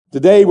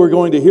Today we're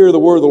going to hear the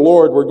word of the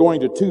Lord. We're going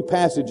to two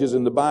passages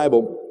in the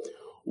Bible.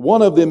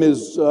 One of them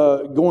is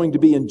going to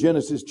be in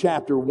Genesis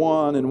chapter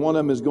 1, and one of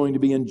them is going to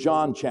be in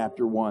John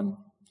chapter 1.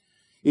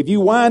 If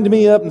you wind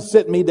me up and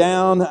sit me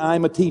down,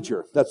 I'm a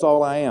teacher. That's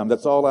all I am.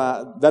 That's all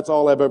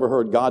I've ever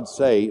heard God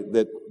say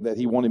that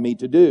He wanted me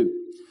to do.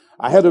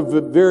 I had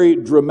a very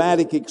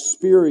dramatic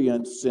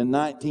experience in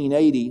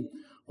 1980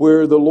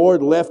 where the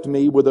Lord left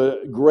me with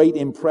a great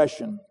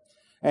impression.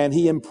 And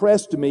He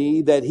impressed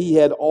me that He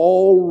had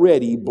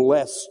already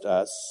blessed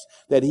us,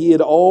 that He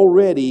had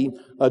already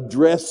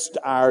addressed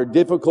our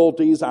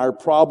difficulties, our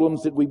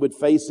problems that we would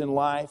face in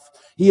life.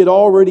 He had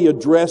already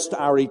addressed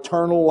our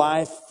eternal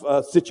life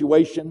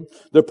situation,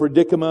 the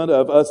predicament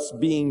of us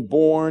being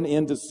born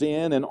into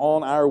sin and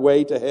on our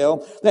way to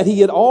hell, that He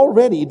had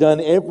already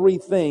done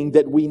everything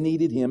that we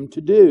needed Him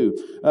to do.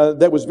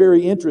 That was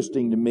very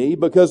interesting to me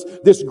because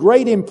this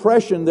great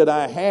impression that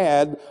I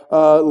had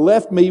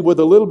left me with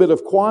a little bit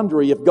of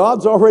quandary. If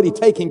God's already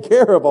taken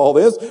care of all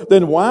this,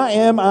 then why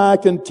am I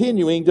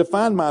continuing to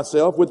find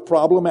myself with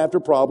problem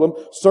after problem,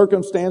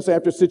 circumstance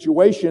after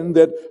situation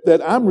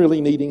that I'm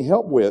really needing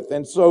help with?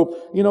 And so,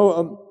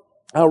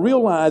 I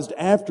realized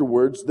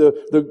afterwards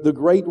the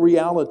great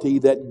reality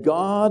that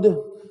God,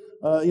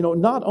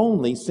 not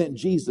only sent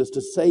Jesus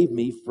to save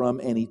me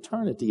from an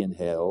eternity in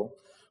hell,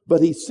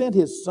 but He sent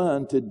His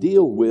Son to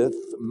deal with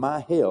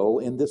my hell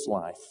in this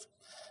life.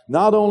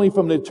 Not only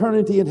from an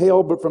eternity in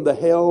hell, but from the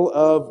hell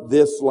of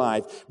this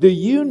life. Do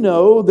you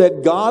know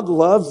that God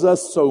loves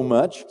us so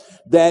much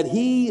that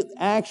He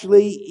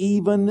actually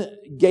even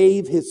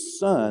gave His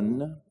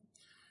Son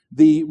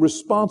the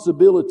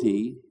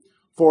responsibility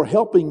for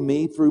helping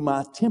me through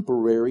my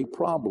temporary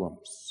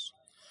problems?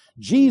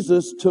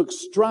 Jesus took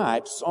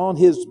stripes on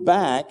His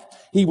back.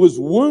 He was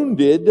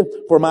wounded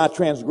for my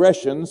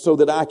transgression so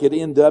that I could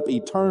end up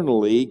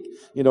eternally,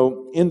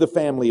 in the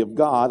family of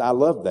God. I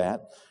love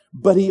that.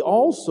 But He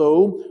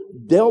also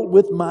dealt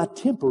with my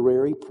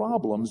temporary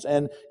problems.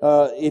 And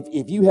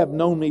if you have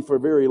known me for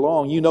very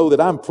long, you know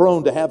that I'm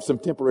prone to have some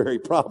temporary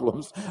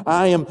problems.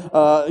 I am,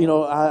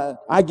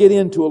 I get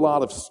into a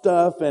lot of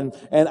stuff and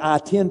I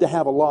tend to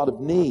have a lot of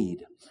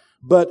need.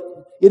 But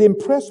it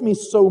impressed me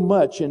so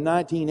much in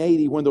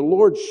 1980 when the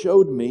Lord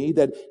showed me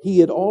that He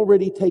had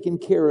already taken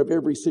care of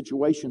every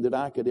situation that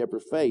I could ever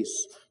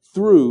face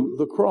through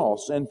the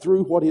cross and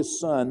through what His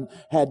Son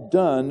had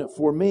done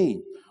for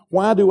me.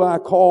 Why do I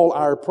call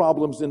our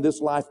problems in this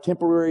life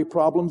temporary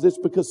problems? It's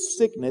because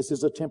sickness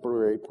is a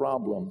temporary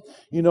problem.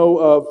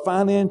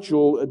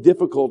 Financial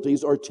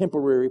difficulties are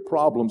temporary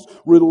problems.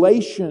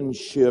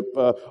 Relationship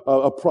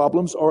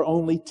problems are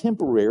only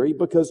temporary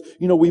because,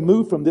 we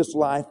move from this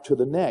life to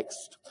the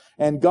next.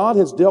 And God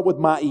has dealt with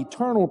my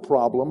eternal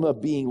problem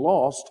of being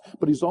lost,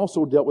 but He's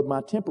also dealt with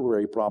my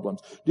temporary problems.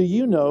 Do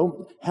you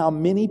know how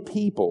many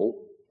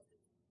people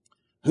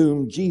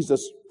whom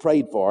Jesus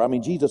prayed for? I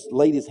mean, Jesus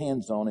laid His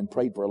hands on and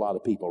prayed for a lot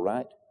of people,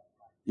 right?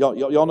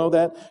 Y'all know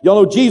that?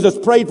 Y'all know Jesus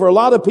prayed for a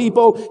lot of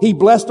people. He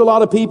blessed a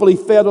lot of people. He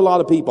fed a lot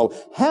of people.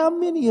 How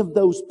many of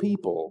those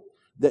people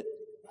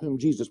whom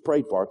Jesus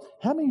prayed for,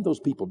 how many of those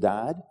people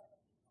died?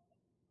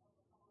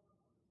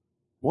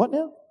 What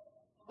now?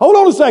 Hold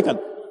on a second.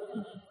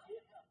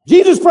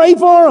 Jesus prayed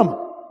for them.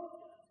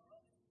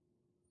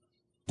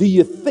 Do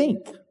you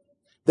think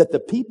that the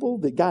people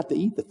that got to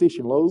eat the fish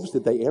and loaves,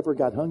 that they ever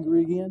got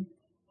hungry again?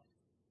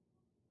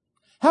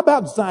 How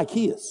about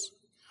Zacchaeus?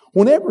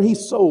 Whenever he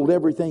sold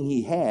everything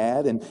he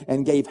had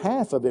and gave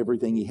half of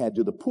everything he had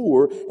to the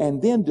poor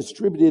and then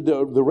distributed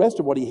the rest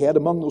of what he had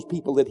among those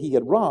people that he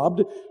had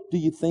robbed, do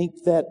you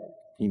think that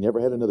he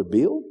never had another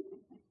bill?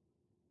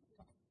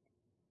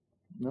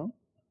 No?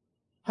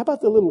 How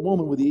about the little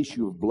woman with the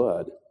issue of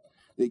blood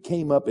that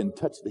came up and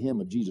touched the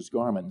hem of Jesus'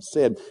 garment and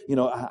said,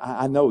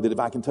 I know that if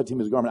I can touch him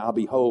his garment, I'll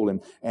be whole.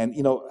 And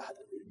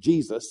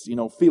Jesus,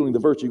 feeling the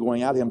virtue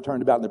going out of him,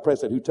 turned about in the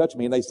press, said, "Who touched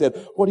me?" And they said,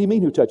 "What do you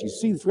mean, who touched you?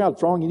 See the crowd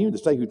thronging you to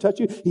say, who touched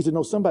you?" He said,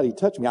 "No, somebody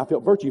touched me. I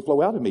felt virtue flow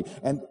out of me."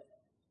 And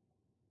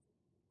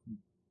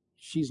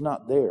she's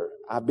not there.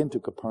 I've been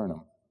to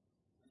Capernaum.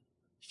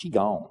 She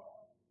gone.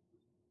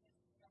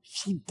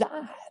 She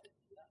died.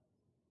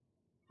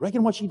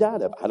 Reckon what she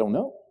died of? I don't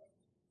know.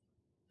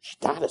 She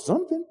died of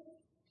something.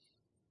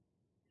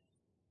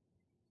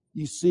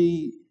 You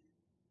see,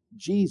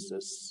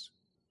 Jesus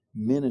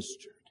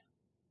ministered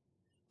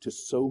to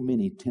so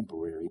many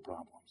temporary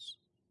problems.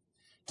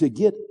 To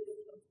get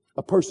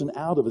a person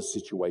out of a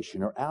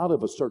situation or out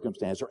of a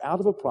circumstance or out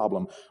of a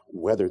problem,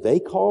 whether they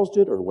caused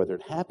it or whether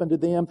it happened to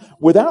them,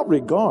 without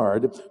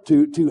regard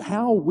to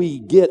how we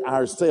get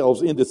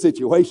ourselves into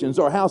situations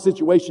or how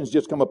situations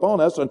just come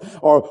upon us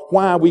or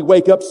why we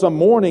wake up some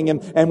morning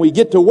and we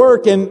get to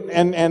work and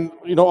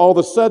all of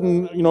a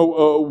sudden,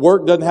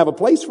 work doesn't have a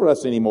place for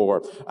us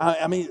anymore.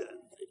 I mean,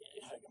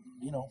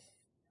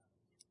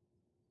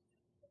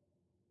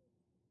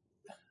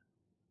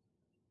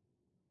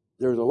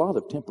 there's a lot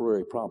of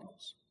temporary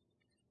problems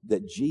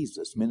that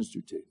Jesus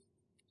ministered to.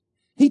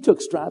 He took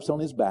stripes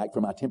on His back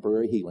for my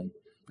temporary healing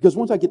because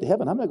once I get to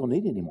heaven, I'm not going to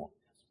need it anymore.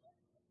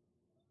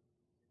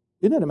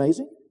 Isn't that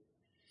amazing?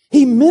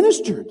 He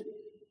ministered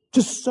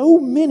to so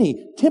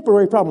many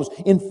temporary problems.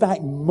 In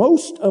fact,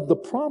 most of the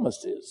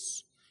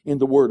promises in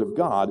the Word of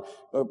God,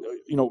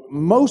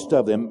 most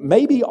of them,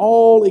 maybe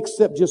all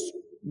except just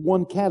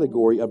one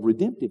category of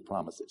redemptive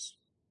promises.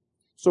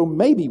 So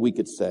maybe we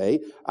could say,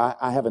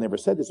 I haven't ever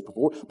said this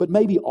before, but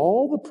maybe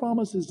all the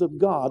promises of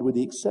God, with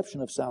the exception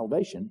of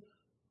salvation,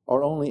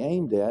 are only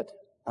aimed at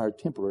our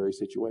temporary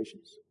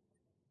situations.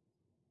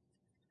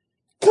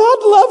 God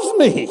loves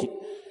me.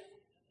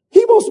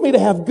 He wants me to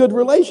have good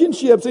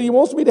relationships, and He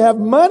wants me to have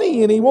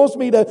money, and He wants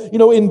me to,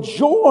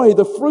 enjoy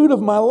the fruit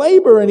of my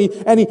labor, and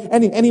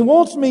He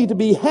wants me to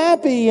be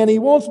happy, and He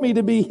wants me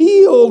to be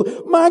healed.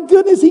 My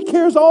goodness, He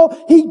cares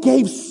all. He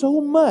gave so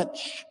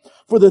much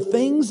for the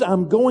things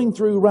I'm going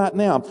through right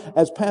now.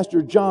 As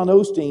Pastor John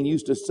Osteen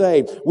used to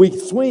say, we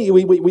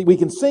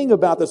can sing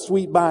about the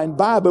sweet by and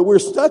by, but we're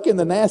stuck in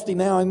the nasty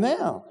now and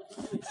now.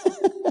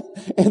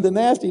 And the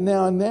nasty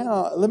now and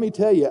now, let me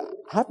tell you,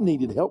 I've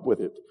needed help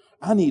with it.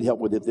 I need help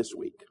with it this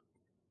week.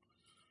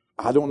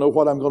 I don't know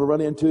what I'm going to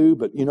run into,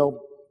 but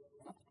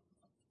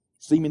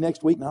see me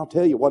next week and I'll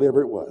tell you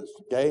whatever it was,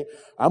 okay?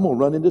 I'm going to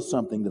run into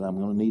something that I'm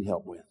going to need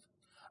help with.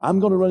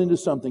 I'm going to run into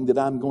something that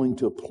I'm going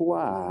to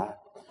apply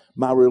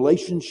my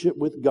relationship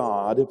with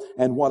God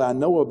and what I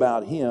know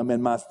about Him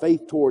and my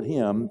faith toward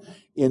Him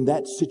in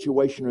that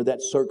situation or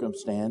that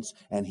circumstance,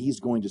 and He's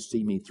going to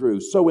see me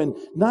through. So in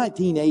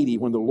 1980,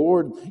 when the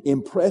Lord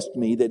impressed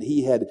me that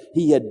He had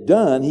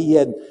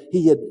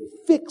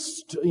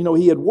fixed,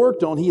 He had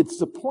worked on, He had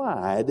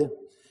supplied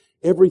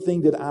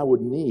everything that I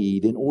would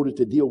need in order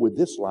to deal with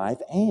this life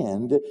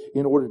and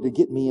in order to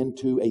get me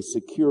into a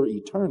secure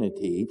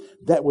eternity.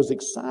 That was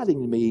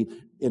exciting to me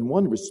in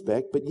one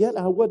respect, but yet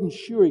I wasn't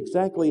sure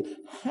exactly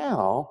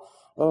how,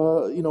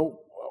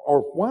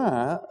 or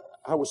why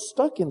I was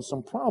stuck in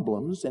some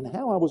problems and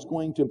how I was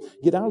going to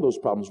get out of those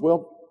problems.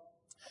 Well,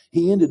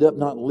 He ended up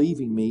not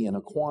leaving me in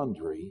a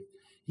quandary.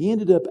 He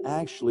ended up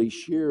actually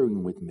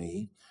sharing with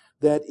me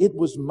that it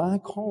was my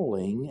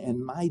calling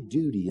and my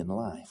duty in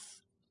life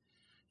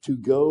to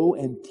go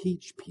and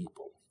teach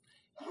people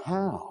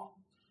how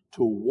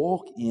to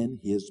walk in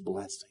His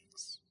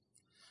blessings.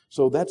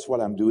 So that's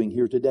what I'm doing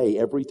here today.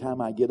 Every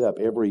time I get up,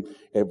 every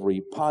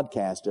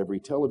podcast, every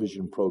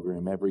television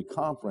program, every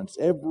conference,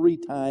 every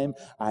time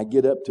I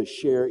get up to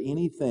share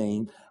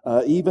anything,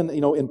 even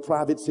in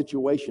private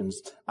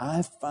situations,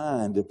 I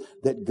find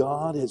that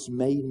God has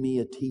made me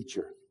a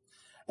teacher,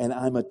 and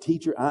I'm a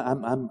teacher.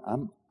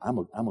 I'm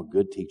a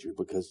good teacher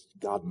because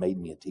God made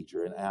me a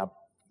teacher, and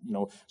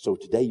so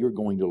today you're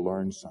going to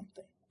learn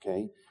something.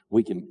 Okay,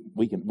 we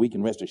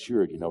can rest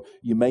assured.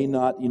 You may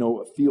not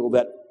feel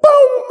that boom.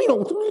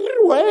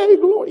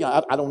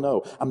 I don't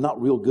know. I'm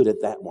not real good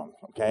at that one.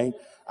 Okay,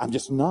 I'm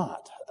just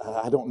not.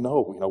 I don't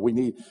know. We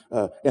need,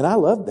 and I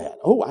love that.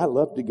 Oh, I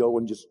love to go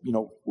and just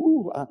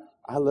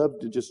I love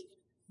to just.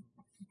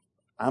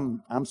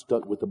 I'm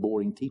stuck with the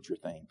boring teacher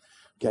thing.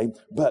 Okay,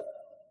 but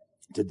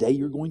today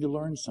you're going to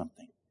learn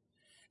something.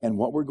 And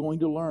what we're going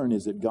to learn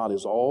is that God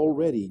has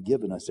already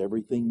given us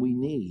everything we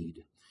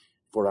need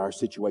for our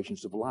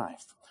situations of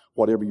life.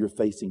 Whatever you're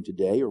facing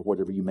today or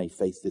whatever you may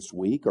face this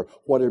week or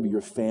whatever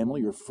your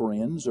family or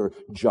friends or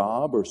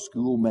job or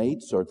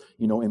schoolmates or,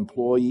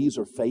 employees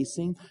are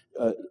facing,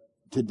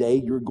 today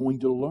you're going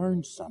to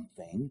learn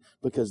something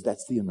because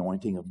that's the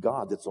anointing of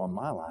God that's on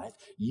my life.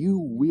 You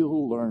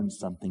will learn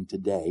something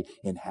today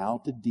in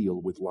how to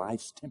deal with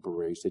life's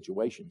temporary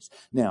situations.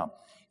 Now,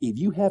 if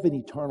you have an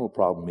eternal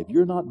problem, if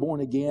you're not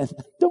born again,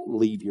 don't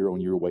leave here on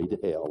your way to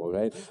hell, all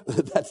right?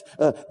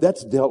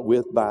 That's dealt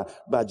with by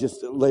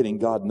just letting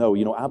God know,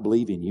 I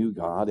believe in you,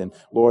 God, and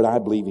Lord, I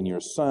believe in your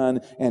Son,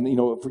 and,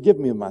 forgive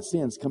me of my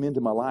sins, come into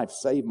my life,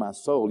 save my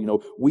soul.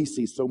 We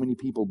see so many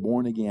people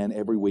born again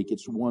every week.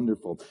 It's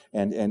wonderful,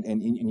 and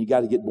you got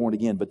to get born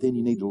again, but then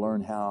you need to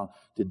learn how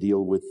to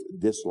deal with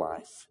this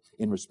life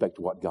in respect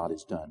to what God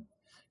has done.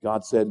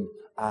 God said,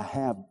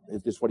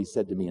 this is what He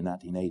said to me in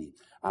 1980.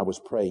 I was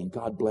praying,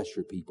 God bless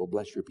your people,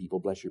 bless your people,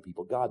 bless your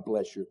people. God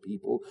bless your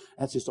people.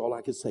 That's just all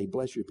I could say,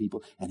 bless your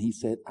people. And He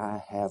said,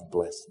 I have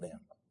blessed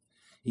them.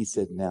 He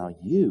said, now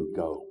you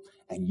go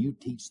and you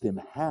teach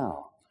them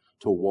how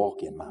to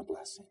walk in my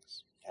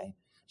blessings. Okay?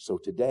 So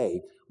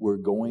today we're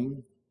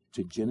going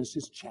to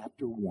Genesis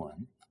chapter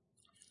 1,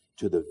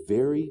 to the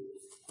very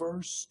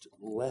first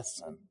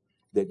lesson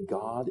that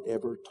God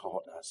ever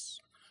taught us.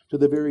 To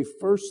the very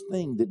first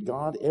thing that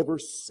God ever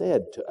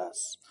said to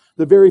us.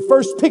 The very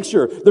first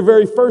picture, the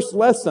very first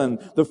lesson,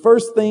 the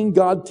first thing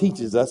God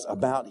teaches us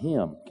about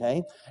Him,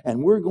 okay?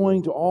 And we're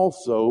going to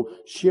also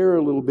share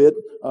a little bit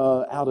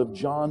out of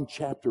John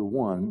chapter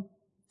 1,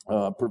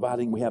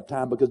 providing we have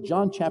time, because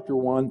John chapter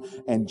 1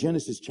 and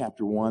Genesis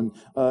chapter 1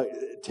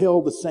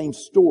 tell the same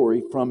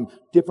story from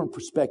different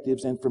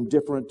perspectives and from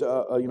different,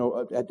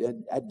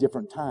 at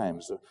different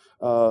times.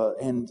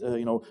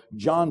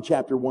 John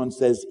chapter 1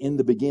 says, in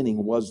the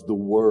beginning was the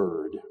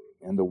Word,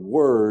 and the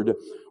Word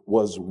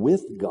was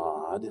with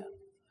God,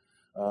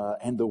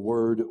 and the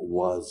Word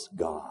was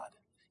God.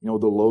 You know,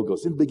 the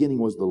Logos. In the beginning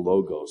was the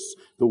Logos,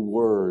 the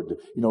Word,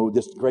 you know,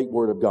 this great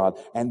Word of God.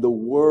 And the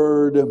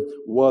Word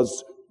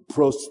was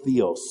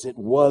prostheos. It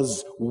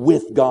was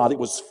with God. It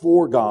was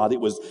for God.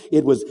 It was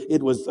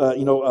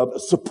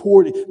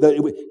support.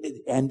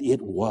 And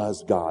it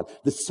was God.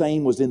 The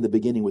same was in the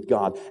beginning with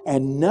God.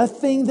 And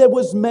nothing that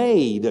was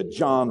made,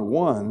 John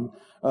 1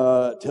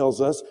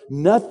 tells us,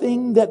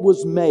 nothing that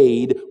was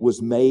made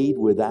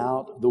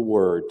without the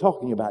Word.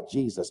 Talking about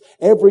Jesus.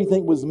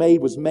 Everything was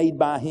made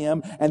by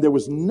Him, and there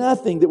was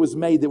nothing that was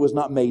made that was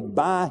not made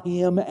by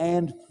Him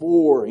and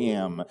for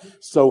Him.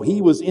 So He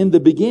was in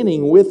the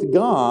beginning with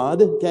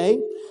God,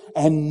 okay?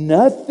 And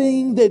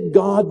nothing that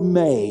God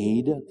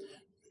made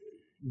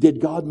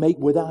did God make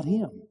without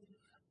Him.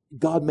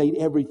 God made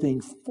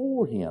everything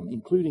for Him,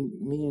 including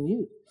me and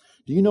you.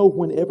 Do you know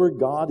whenever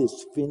God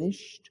is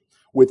finished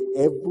with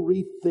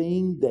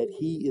everything that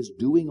He is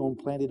doing on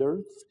planet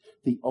Earth,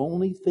 the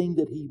only thing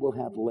that He will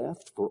have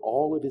left for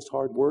all of His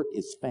hard work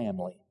is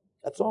family.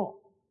 That's all.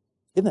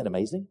 Isn't that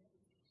amazing?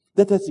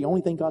 That's the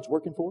only thing God's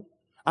working for?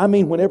 I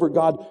mean, whenever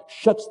God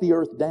shuts the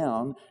earth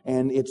down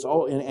and it's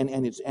all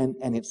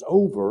and it's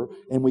over,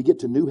 and we get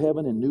to new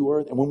heaven and new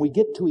earth, and when we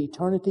get to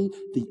eternity,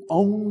 the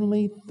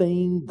only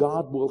thing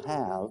God will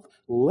have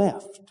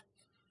left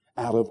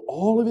out of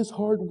all of His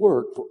hard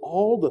work for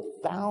all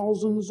the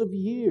thousands of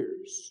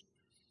years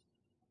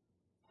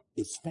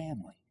is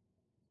family.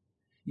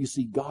 You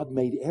see, God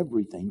made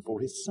everything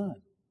for His Son.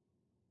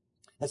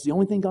 That's the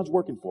only thing God's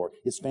working for,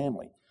 is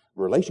family.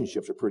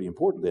 Relationships are pretty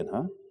important then,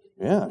 huh?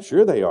 Yeah,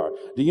 sure they are.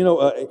 Do you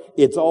know,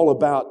 it's all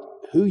about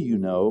who you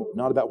know,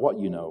 not about what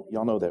you know.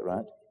 Y'all know that,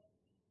 right?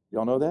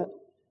 Y'all know that?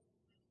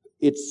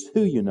 It's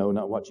who you know,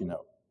 not what you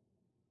know.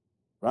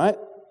 Right?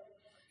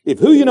 If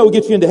who you know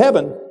gets you into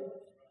heaven,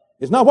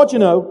 it's not what you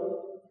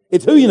know,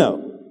 it's who you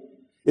know.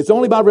 It's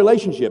only about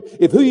relationship.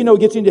 If who you know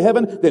gets into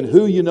heaven, then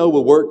who you know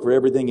will work for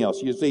everything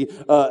else. You see,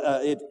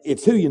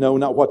 it's who you know,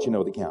 not what you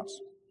know that counts.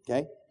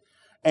 Okay?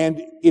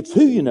 And it's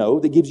who you know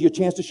that gives you a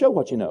chance to show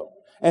what you know.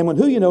 And when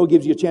who you know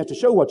gives you a chance to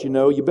show what you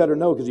know, you better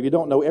know, because if you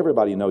don't know,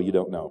 everybody know you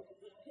don't know.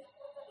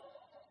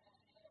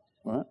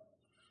 All right?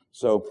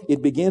 So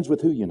it begins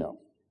with who you know.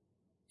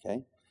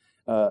 Okay?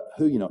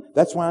 Who you know.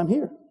 That's why I'm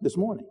here this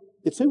morning.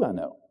 It's who I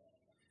know.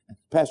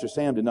 Pastor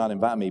Sam did not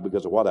invite me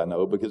because of what I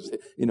know, because,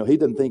 you know, he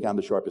doesn't think I'm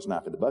the sharpest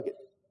knife in the bucket.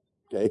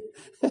 Okay?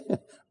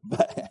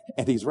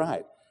 And he's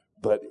right.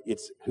 But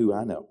it's who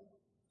I know.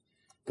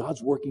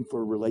 God's working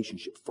for a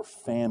relationship, for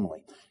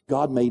family.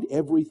 God made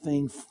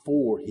everything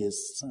for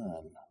His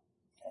Son.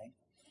 Okay?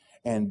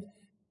 And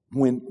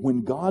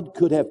when God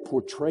could have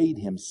portrayed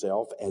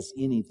Himself as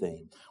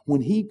anything,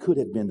 when He could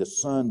have been the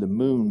sun, the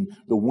moon,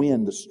 the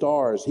wind, the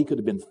stars, He could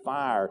have been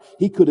fire,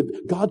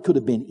 God could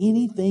have been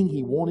anything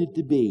He wanted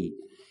to be.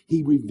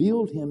 He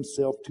revealed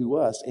Himself to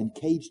us and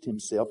caged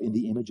Himself in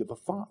the image of a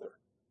Father.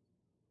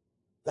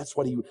 That's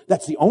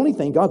the only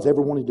thing God's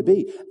ever wanted to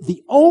be.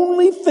 The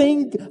only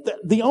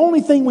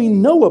thing we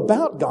know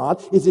about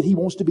God is that He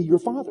wants to be your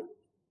Father.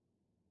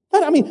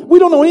 I mean, we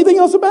don't know anything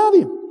else about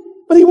Him,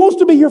 but He wants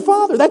to be your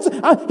Father.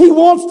 He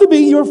wants to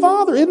be your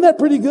Father. Isn't that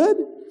pretty good?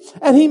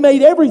 And He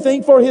made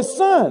everything for His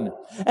Son.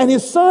 And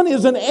His Son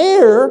is an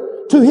heir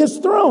to His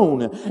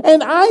throne.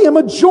 And I am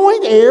a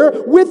joint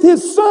heir with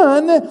His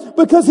Son,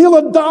 because He'll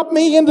adopt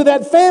me into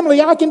that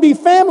family. I can be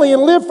family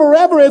and live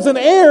forever as an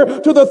heir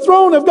to the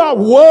throne of God.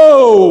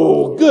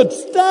 Whoa, good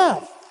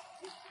stuff.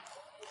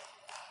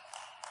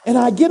 And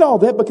I get all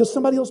that because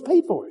somebody else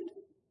paid for it.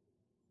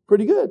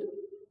 Pretty good.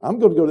 I'm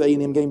going to go to the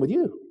A&M game with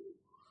you.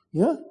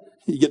 Yeah?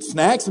 You get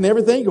snacks and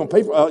everything. You're going to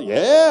pay for it.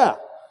 Yeah.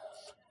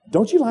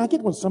 Don't you like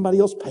it when somebody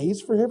else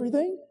pays for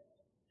everything?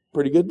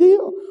 Pretty good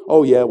deal.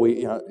 Oh, yeah,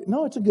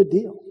 no, it's a good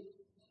deal.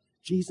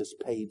 Jesus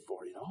paid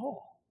for it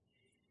all.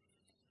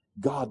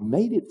 God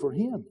made it for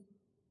Him.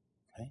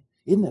 Okay?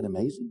 Isn't that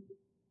amazing?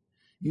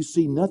 You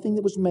see, nothing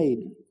that was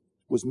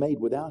made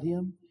without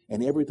Him,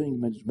 and everything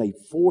was made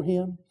for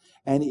Him,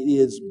 and it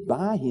is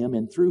by Him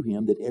and through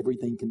Him that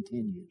everything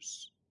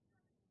continues.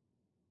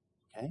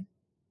 Okay?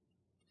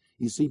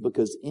 You see,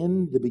 because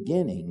in the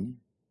beginning,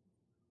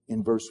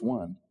 in verse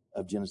 1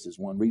 of Genesis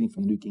 1, reading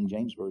from the New King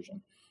James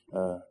Version,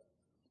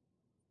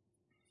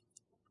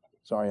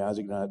 sorry,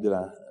 Isaac, did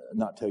I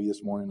not tell you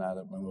this morning? I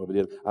don't know if I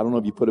did. I don't know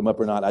if you put them up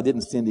or not. I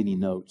didn't send any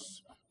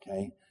notes.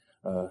 Okay?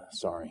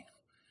 Sorry.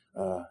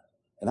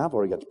 And I've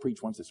already got to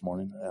preach once this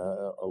morning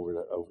over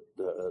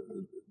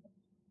the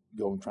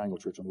Golden Triangle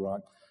Church on the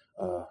Rock.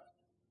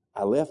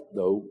 I left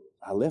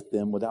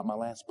them without my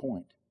last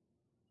point.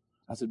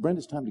 I said, Brenda,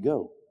 it's time to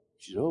go.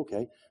 She said, oh,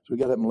 okay. So we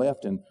got up and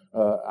left, and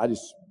I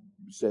just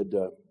said,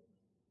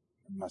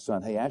 my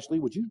son, hey, Ashley,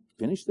 would you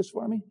finish this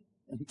for me?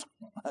 And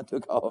I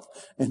took off.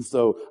 And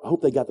so I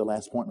hope they got the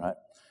last point right.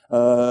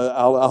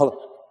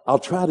 I'll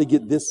try to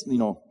get this,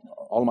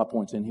 all of my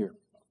points in here.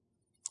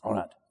 All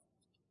right.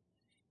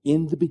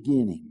 In the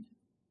beginning,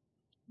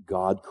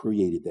 God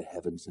created the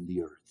heavens and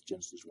the earth.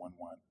 Genesis 1:1.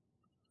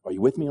 Are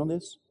you with me on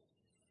this?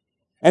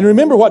 And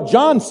remember what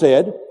John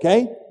said,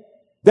 okay?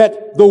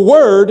 That the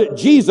Word,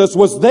 Jesus,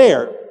 was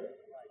there.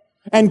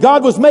 And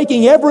God was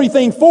making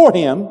everything for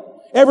him,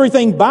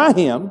 everything by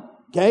him,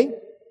 okay?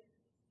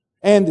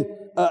 And,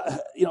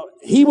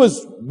 he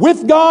was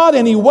with God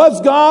and he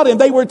was God and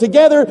they were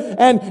together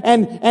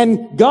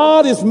and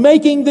God is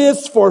making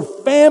this for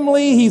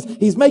family.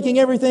 He's making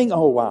everything.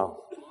 Oh, wow.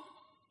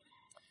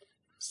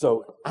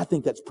 So I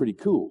think that's pretty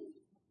cool.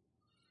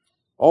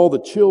 All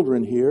the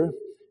children here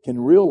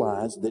can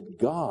realize that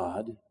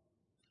God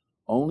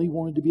only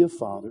wanted to be a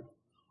father.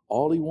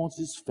 All he wants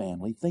is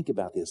family. Think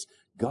about this.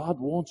 God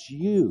wants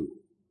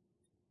you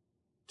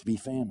to be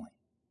family.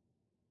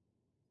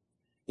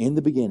 In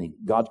the beginning,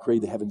 God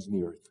created the heavens and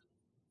the earth.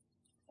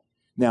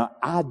 Now,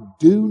 I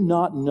do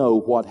not know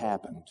what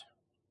happened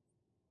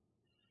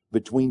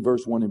between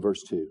verse 1 and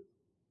verse 2.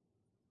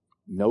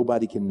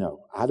 Nobody can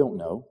know. I don't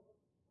know.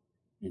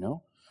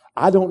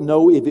 I don't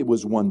know if it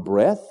was one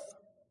breath,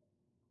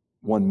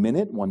 1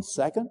 minute, 1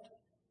 second,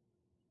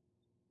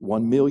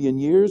 1 million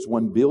years,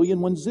 1 billion,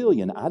 1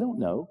 zillion. I don't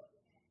know.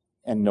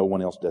 And no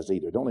one else does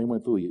either. Don't let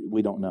anyone fool you.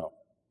 We don't know.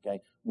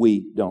 Okay?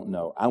 We don't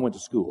know. I went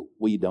to school.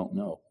 We don't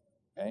know.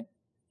 Okay?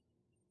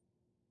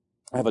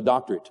 I have a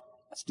doctorate.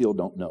 I still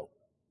don't know.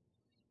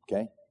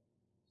 Okay?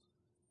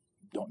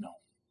 Don't know.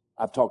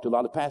 I've talked to a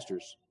lot of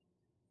pastors.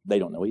 They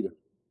don't know either.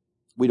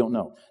 We don't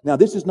know. Now,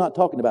 this is not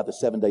talking about the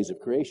 7 days of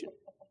creation.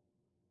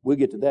 We'll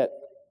get to that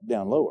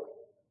down lower.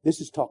 This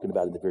is talking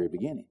about in the very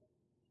beginning.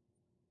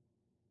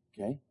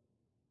 Okay?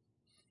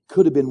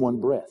 Could have been 1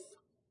 breath.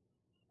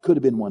 Could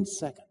have been 1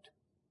 second.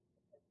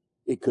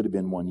 It could have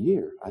been 1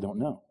 year. I don't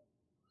know.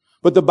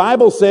 But the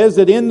Bible says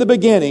that in the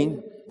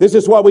beginning, this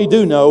is what we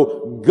do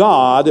know,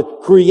 God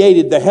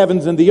created the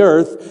heavens and the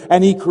earth,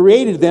 and He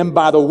created them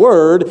by the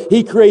Word.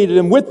 He created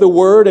them with the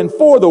Word and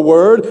for the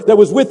Word that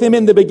was with Him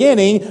in the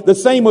beginning. The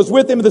same was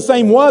with Him, the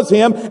same was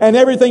Him, and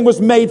everything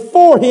was made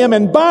for Him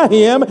and by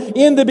Him.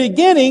 In the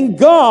beginning,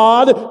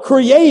 God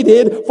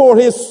created for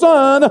His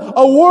Son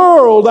a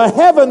world, the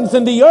heavens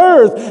and the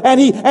earth, and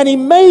He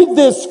made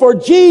this for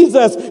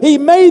Jesus. He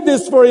made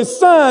this for His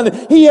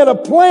Son. He had a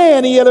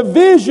plan. He had a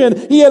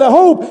vision. He had a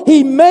hope.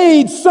 He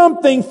made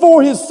something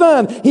for His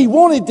Son. He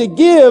wanted to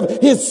give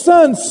His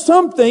Son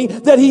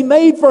something that He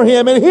made for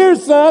Him. And here,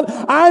 son,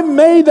 I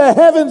made the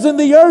heavens and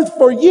the earth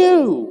for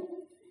you.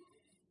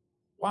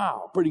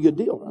 Wow, pretty good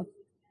deal, huh?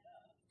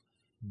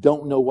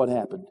 Don't know what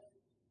happened.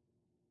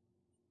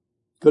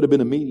 Could have been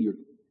a meteor.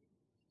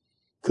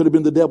 Could have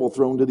been the devil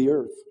thrown to the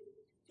earth.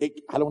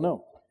 I don't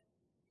know.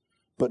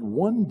 But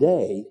one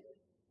day,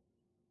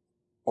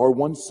 or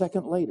 1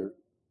 second later,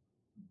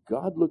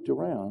 God looked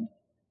around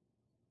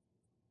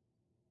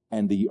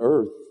and the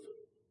earth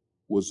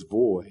was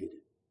void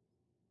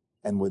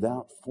and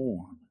without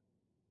form,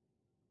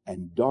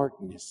 and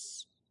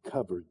darkness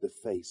covered the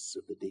face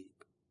of the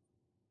deep.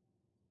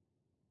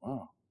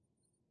 Wow.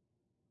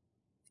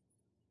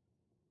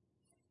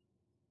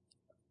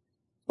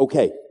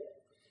 Okay,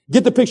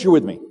 get the picture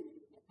with me.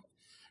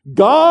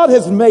 God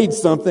has made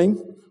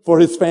something for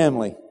His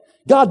family.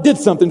 God did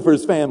something for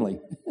His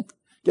family.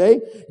 Okay?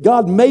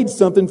 God made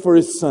something for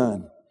His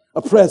Son,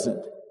 a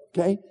present.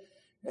 Okay?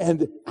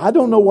 And I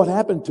don't know what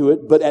happened to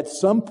it, but at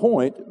some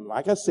point,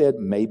 like I said,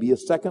 maybe a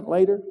second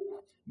later,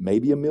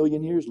 maybe a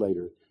million years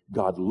later,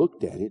 God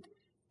looked at it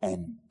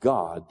and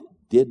God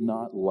did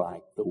not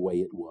like the way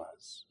it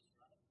was.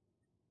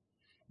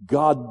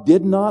 God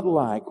did not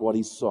like what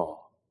He saw.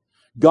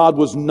 God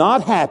was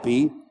not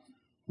happy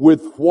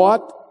with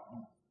what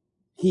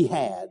He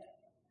had.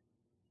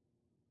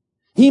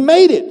 He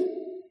made it.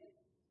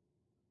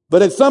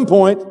 But at some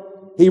point,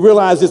 He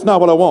realized it's not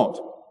what I want.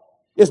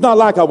 It's not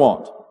like I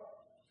want.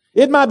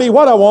 It might be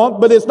what I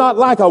want, but it's not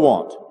like I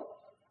want.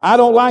 I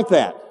don't like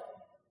that.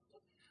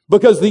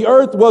 Because the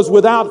earth was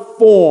without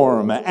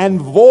form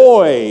and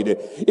void.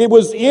 It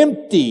was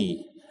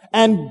empty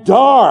and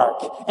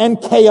dark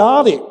and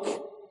chaotic.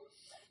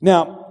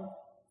 Now,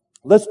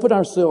 let's put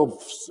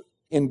ourselves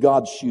in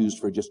God's shoes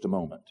for just a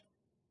moment.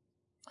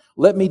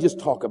 Let me just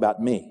talk about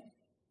me.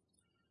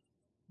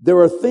 There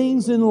are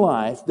things in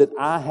life that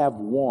I have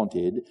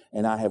wanted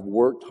and I have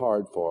worked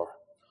hard for,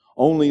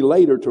 only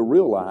later to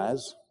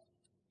realize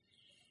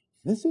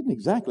this isn't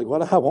exactly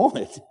what I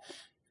wanted.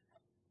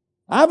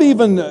 I've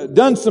even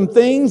done some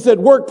things that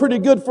worked pretty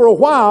good for a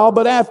while,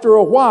 but after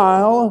a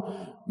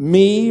while,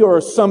 me or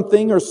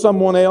something or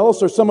someone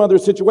else or some other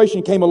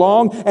situation came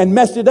along and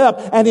messed it up.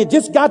 And it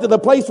just got to the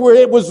place where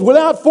it was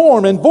without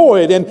form and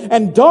void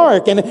and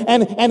dark and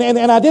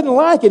I didn't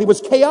like it. It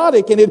was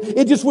chaotic and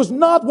it just was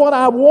not what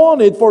I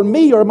wanted for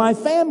me or my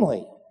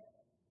family.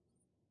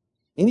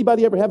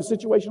 Anybody ever have a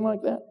situation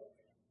like that?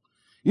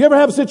 You ever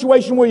have a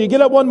situation where you get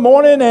up one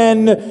morning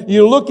and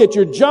you look at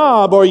your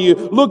job or you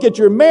look at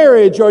your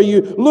marriage or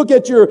you look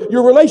at your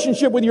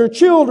relationship with your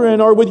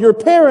children or with your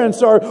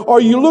parents or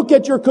you look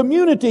at your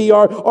community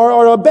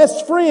or a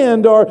best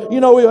friend or,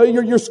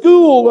 your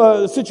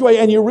school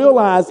situation and you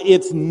realize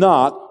it's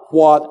not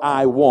what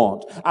I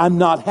want. I'm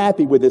not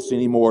happy with this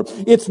anymore.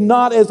 It's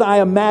not as I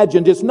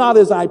imagined. It's not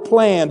as I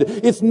planned.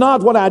 It's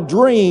not what I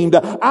dreamed.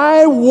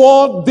 I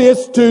want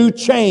this to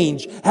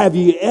change. Have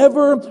you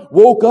ever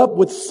woke up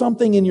with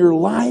something in your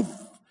life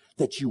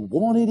that you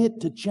wanted it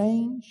to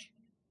change?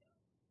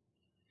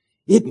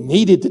 It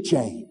needed to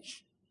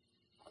change.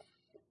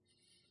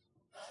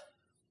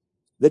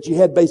 That you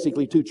had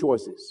basically two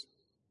choices.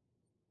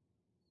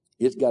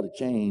 It's got to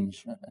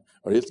change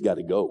or it's got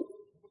to go.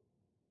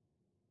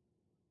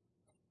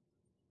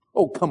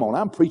 Oh, come on.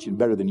 I'm preaching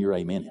better than your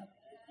amen.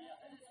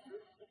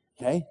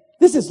 Okay?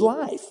 This is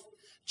life.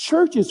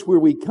 Church is where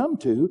we come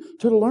to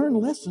learn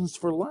lessons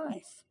for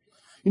life.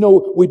 You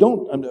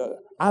know,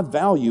 I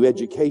value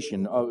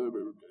education,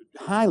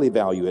 highly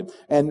value it.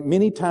 And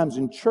many times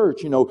in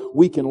church,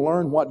 we can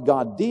learn what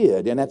God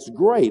did, and that's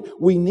great.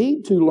 We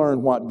need to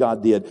learn what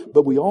God did,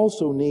 but we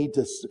also need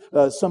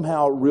to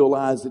somehow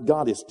realize that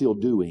God is still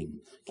doing.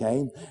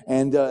 Okay?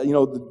 And,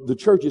 the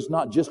church is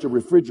not just a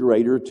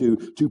refrigerator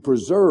to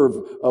preserve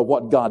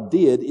what God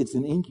did. It's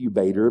an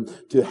incubator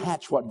to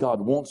hatch what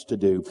God wants to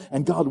do.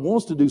 And God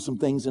wants to do some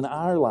things in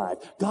our life.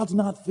 God's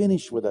not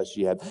finished with us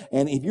yet.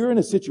 And if you're in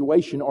a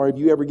situation, or if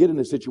you ever get in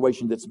a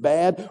situation that's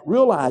bad,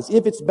 realize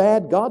if it's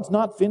bad, God's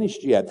not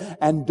finished yet.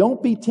 And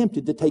don't be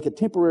tempted to take a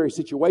temporary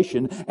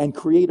situation and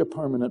create a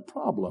permanent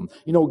problem.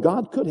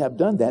 God could have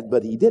done that,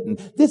 but He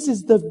didn't. This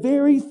is the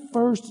very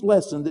first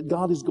lesson that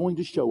God is going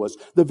to show us.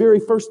 The very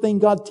first thing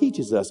God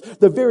teaches us.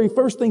 The very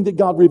first thing that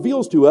God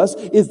reveals to us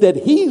is that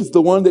He's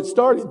the one that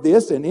started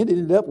this, and it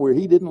ended up where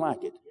He didn't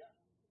like it.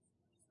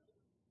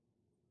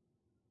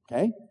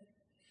 Okay?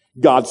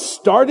 God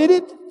started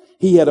it.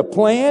 He had a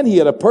plan. He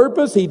had a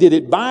purpose. He did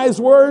it by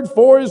His word,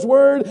 for His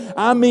word.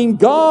 I mean,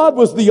 God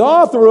was the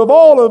author of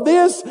all of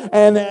this,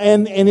 and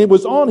it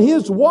was on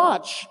His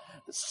watch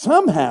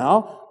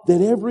somehow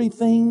that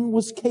everything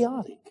was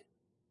chaotic.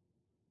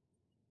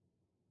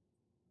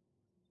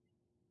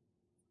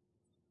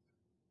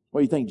 What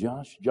do you think,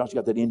 Josh? Josh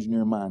got that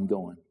engineer mind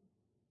going.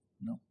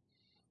 No.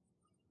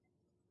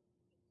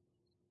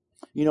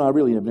 I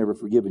really have never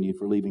forgiven you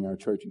for leaving our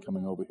church and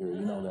coming over here.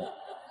 You know that.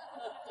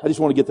 I just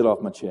want to get that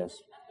off my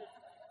chest.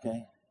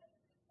 Okay?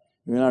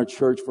 You're in our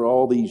church for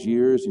all these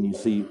years, and you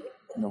see,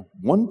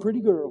 one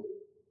pretty girl.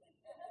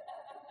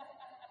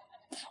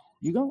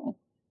 You go.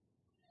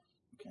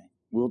 Okay.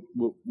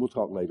 We'll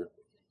talk later.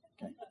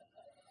 Okay.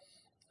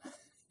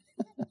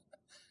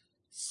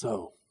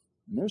 So.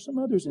 And there's some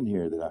others in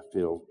here that I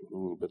feel a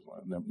little bit,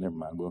 never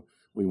mind,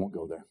 we won't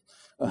go there.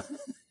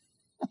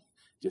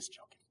 Just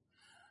joking.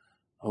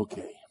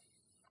 Okay.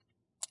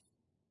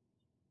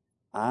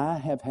 I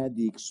have had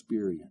the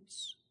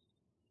experience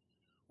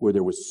where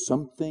there was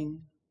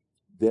something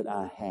that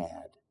I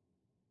had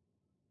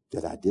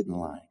that I didn't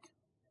like,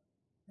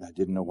 and I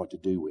didn't know what to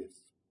do with.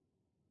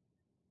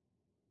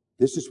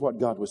 This is what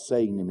God was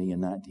saying to me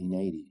in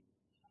 1980.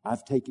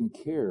 I've taken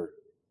care.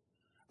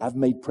 I've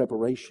made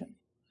preparation.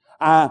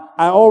 I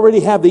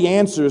already have the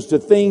answers to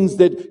things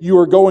that you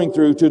are going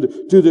through, to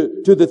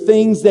the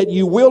things that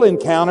you will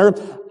encounter.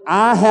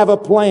 I have a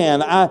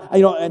plan.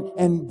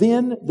 And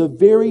then the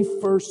very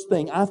first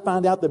thing, I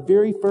find out the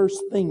very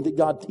first thing that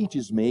God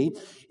teaches me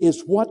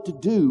is what to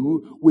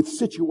do with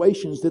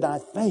situations that I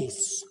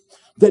face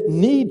that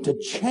need to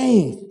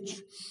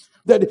change.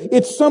 That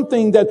it's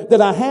something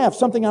that I have,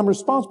 something I'm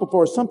responsible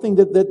for, something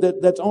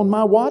that's on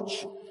my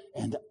watch,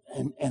 and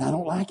I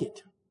don't like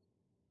it.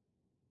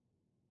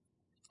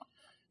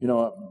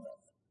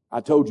 I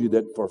told you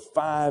that for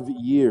 5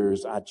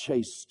 years I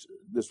chased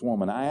this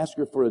woman. I asked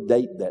her for a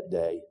date that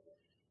day.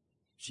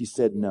 She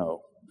said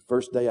no. The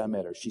first day I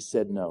met her, she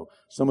said no.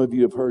 Some of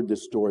you have heard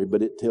this story,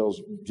 but it tells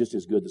just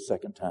as good the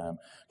second time.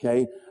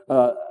 Okay?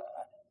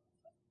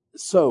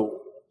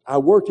 So I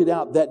worked it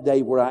out that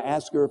day where I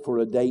asked her for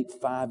a date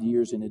 5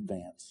 years in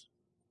advance.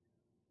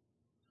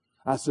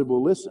 I said,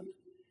 well, listen,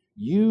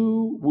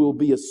 you will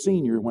be a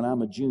senior when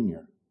I'm a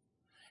junior.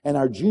 And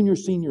our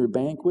junior-senior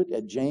banquet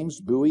at James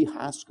Bowie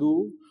High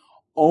School,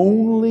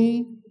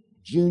 only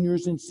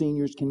juniors and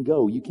seniors can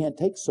go. You can't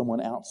take someone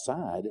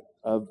outside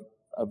of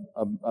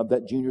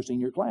that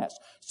junior-senior class.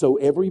 So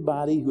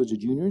everybody who is a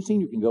junior and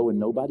senior can go and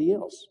nobody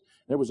else.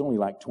 There was only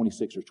like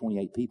 26 or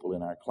 28 people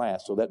in our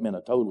class, so that meant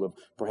a total of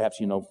perhaps,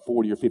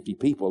 40 or 50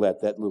 people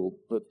at that little,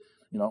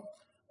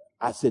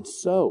 I said,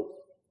 so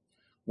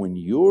when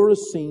you're a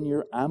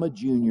senior, I'm a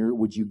junior,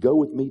 would you go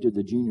with me to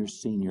the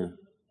junior-senior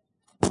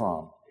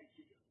prom?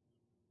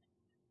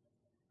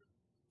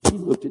 She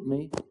looked at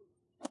me.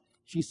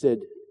 She said,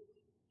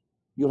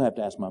 you'll have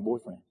to ask my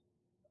boyfriend.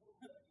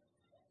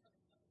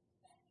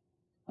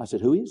 I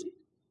said, who is he?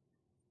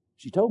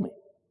 She told me.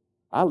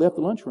 I left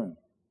the lunchroom.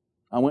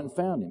 I went and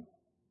found him.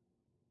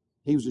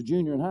 He was a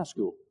junior in high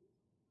school.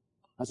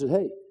 I said,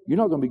 hey, you're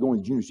not going to be going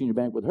to the junior-senior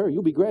banquet with her.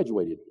 You'll be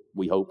graduated.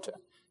 We hoped.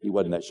 He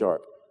wasn't that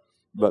sharp.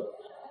 But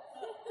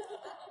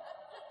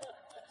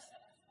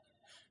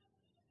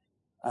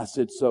I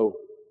said, so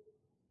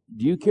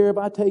do you care if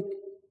I take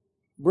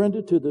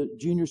Brenda to the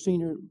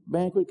junior-senior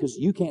banquet? Because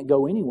you can't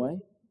go anyway.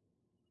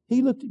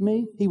 He looked at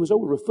me. He was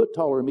over a foot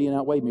taller than me and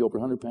outweighed me over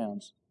 100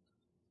 pounds.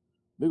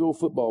 Big old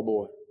football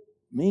boy.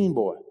 Mean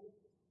boy.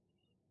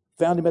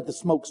 Found him at the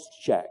smoke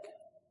shack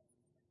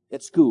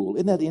at school.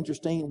 Isn't that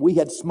interesting? We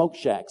had smoke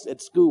shacks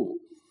at school.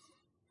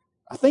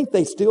 I think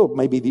they still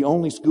may be the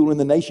only school in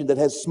the nation that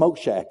has smoke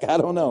shack. I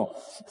don't know.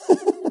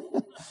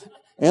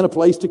 And a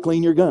place to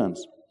clean your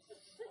guns.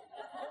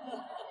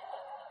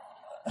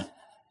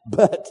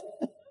 But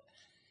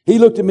he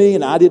looked at me,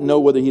 and I didn't know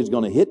whether he was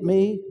going to hit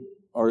me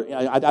or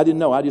I didn't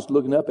know. I just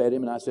looking up at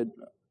him, and I said,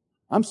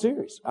 I'm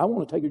serious. I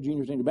want to take her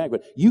junior senior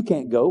banquet. You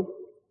can't go.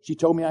 She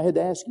told me I had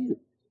to ask you.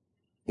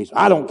 He said,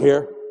 I don't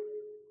care.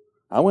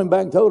 I went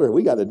back and told her,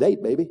 we got a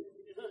date, baby.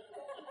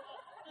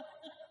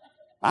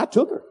 I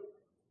took her.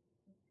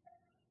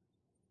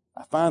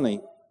 I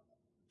finally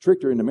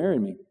tricked her into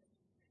marrying me.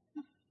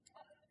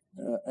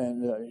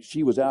 And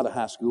she was out of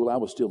high school. I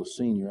was still a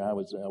senior. I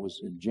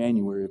was in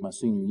January of my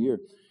senior year.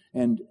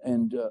 And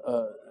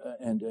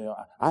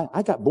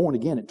I got born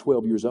again at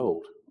 12 years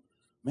old.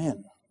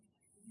 Man,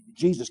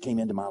 Jesus came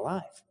into my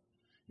life.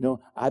 You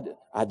know,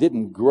 I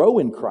didn't grow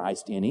in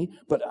Christ any,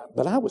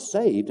 but I was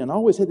saved, and I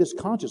always had this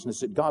consciousness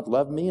that God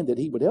loved me and that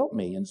He would help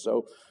me. And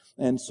so,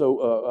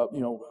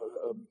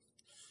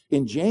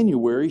 in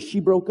January she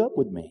broke up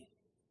with me,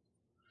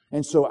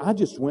 and so I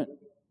just went.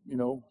 You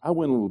know, I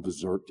went a little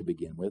berserk to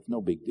begin with.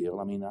 No big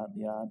deal. I mean,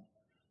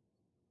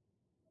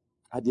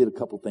 I did a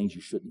couple things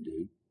you shouldn't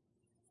do.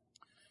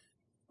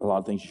 A lot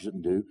of things you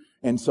shouldn't do.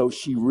 And so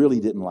she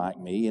really didn't like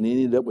me, and it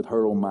ended up with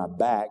her on my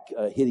back,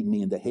 hitting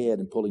me in the head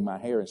and pulling my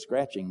hair and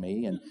scratching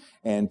me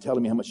and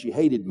telling me how much she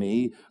hated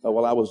me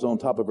while I was on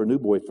top of her new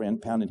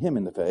boyfriend, pounding him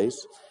in the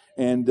face.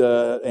 And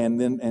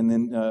then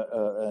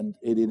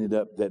it ended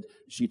up that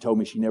she told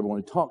me she never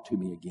wanted to talk to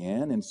me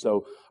again. And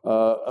so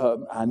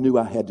I knew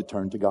I had to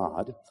turn to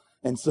God.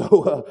 And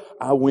so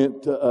I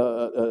went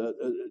 2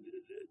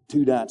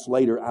 nights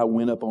later. I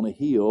went up on a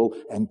hill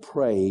and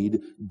prayed,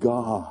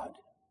 God,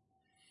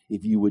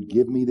 if you would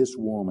give me this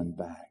woman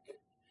back.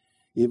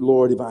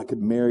 Lord, if I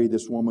could marry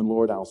this woman,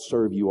 Lord, I'll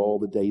serve you all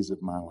the days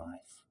of my life.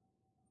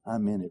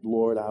 I'm in it.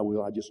 Lord, I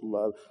will.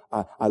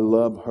 I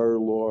love her,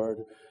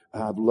 Lord.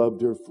 I've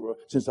loved her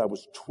since I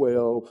was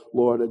 12.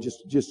 Lord, I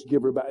just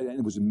give her back. And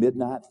it was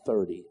midnight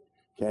 30.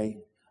 Okay.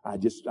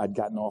 I'd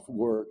gotten off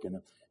work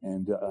and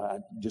I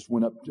just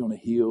went up on a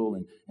hill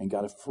and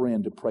got a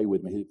friend to pray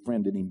with me. His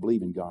friend didn't even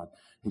believe in God.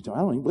 He told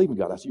me, I don't even believe in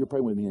God. I said, you're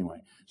praying with me anyway.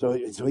 So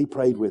he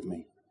prayed with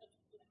me.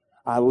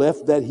 I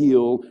left that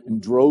hill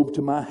and drove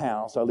to my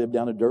house. I lived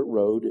down a dirt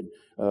road and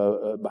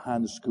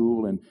behind the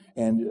school, and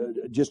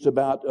just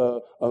about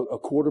a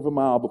quarter of a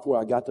mile before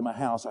I got to my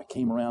house, I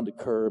came around a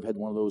curve, had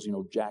one of those,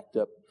 jacked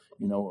up,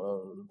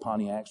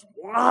 Pontiacs,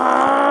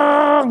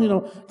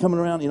 coming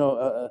around,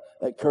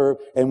 that curve.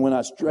 And when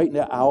I straightened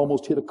out, I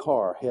almost hit a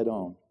car head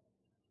on.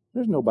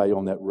 There's nobody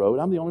on that road.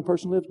 I'm the only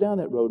person who lives down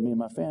that road, me and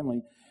my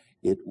family.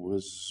 It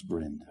was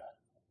Brenda.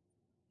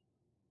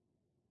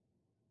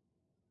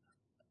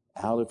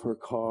 Out of her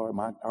car,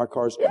 our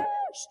cars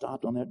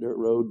stopped on that dirt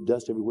road,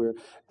 dust everywhere.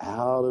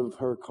 Out of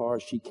her car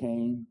she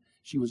came.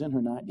 She was in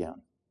her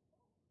nightgown.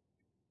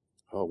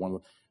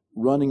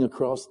 Running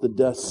across the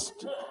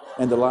dust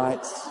and the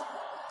lights.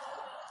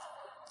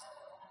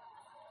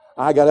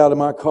 I got out of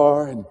my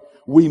car and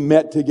we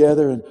met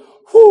together and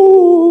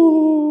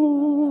whoo!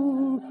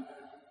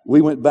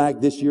 We went back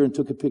this year and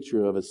took a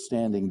picture of us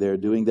standing there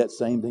doing that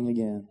same thing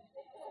again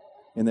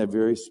in that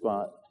very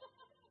spot.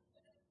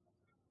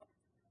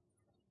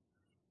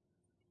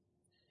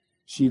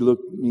 She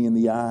looked me in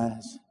the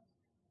eyes,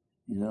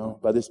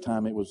 by this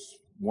time it was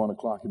 1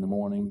 o'clock in the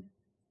morning.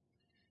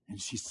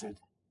 And she said,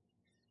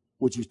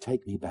 would you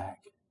take me back?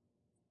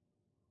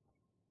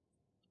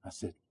 I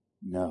said,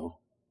 no.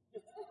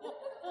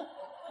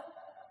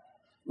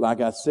 Like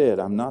I said,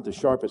 I'm not the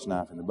sharpest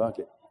knife in the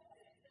bucket.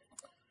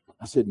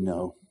 I said,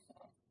 no.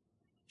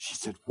 She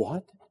said,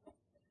 what?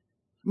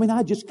 I mean,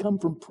 I just come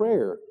from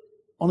prayer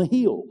on a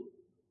hill.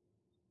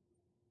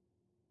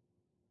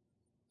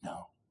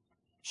 No.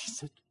 She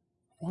said,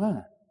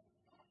 why?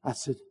 I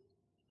said,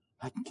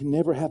 I can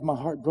never have my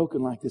heart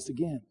broken like this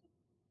again.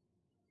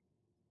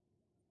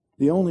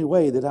 The only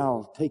way that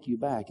I'll take you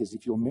back is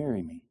if you'll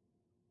marry me.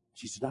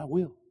 She said, I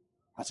will.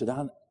 I said,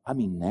 I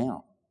mean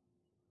now.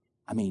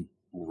 I mean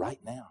right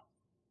now.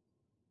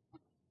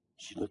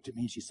 She looked at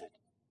me and she said,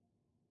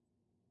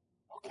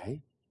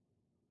 okay.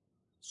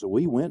 So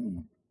we went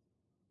and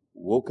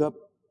woke up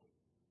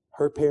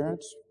her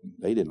parents.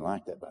 They didn't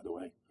like that, by the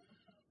way.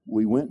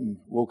 We went and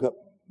woke up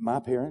my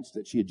parents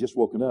that she had just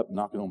woken up,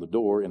 knocking on the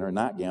door in her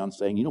nightgown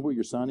saying, you know where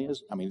your son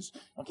is? I mean,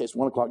 it's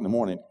 1 o'clock in the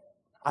morning.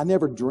 I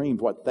never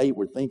dreamed what they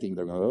were thinking.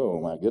 They're going,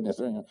 oh my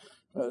goodness.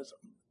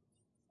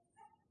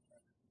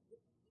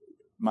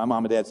 My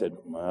mom and dad said,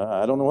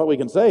 I don't know what we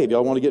can say if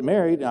y'all want to get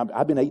married.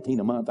 I've been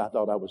 18 a month. I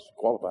thought I was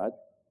qualified.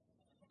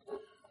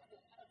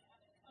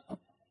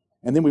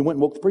 And then we went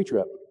and woke the preacher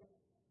up.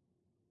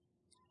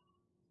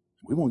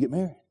 We want to get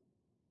married.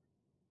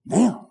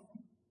 Now.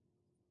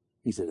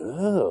 He said,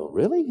 oh,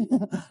 really?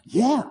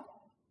 Yeah.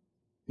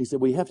 He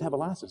said, well, you have to have a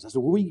license. I said,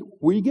 where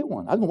you get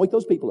one? I was going to wake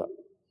those people up.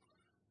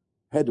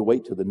 Had to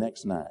wait till the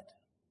next night.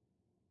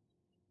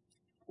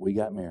 We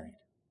got married.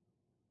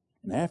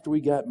 And after we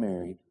got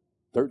married,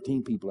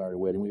 13 people at our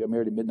wedding. We got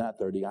married at midnight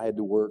 30. I had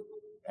to work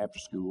after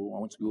school. I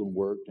went to school and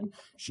worked, and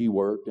she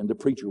worked, and the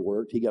preacher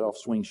worked. He got off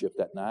swing shift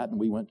that night, and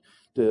we went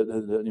to,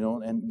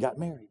 and got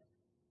married.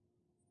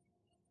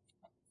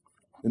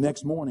 The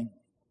next morning,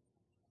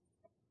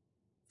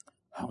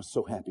 I was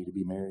so happy to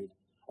be married.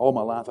 All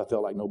my life, I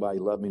felt like nobody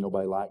loved me,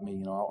 nobody liked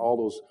me. All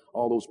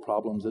those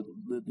problems that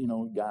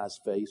guys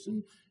face,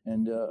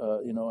 and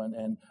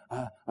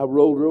I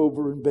rolled her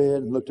over in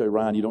bed and looked at her.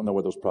 Ryan, you don't know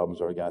what those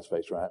problems are guys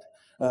face, right?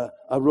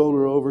 I rolled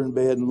her over in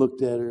bed and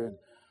looked at her, and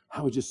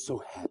I was just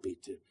so happy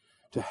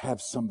to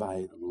have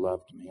somebody that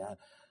loved me.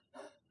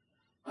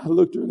 I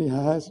looked her in the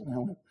eyes,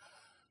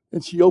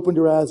 and she opened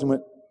her eyes and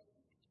went,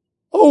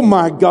 "Oh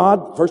my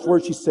God!" First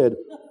word she said,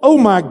 "Oh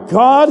my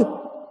God,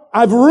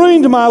 I've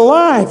ruined my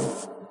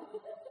life.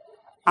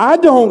 I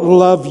don't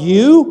love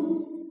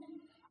you.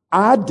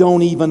 I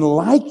don't even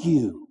like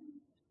you."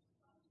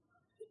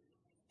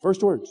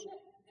 First words.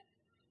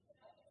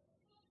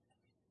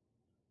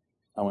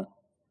 I went,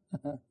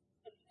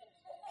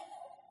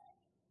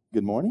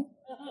 "Good morning."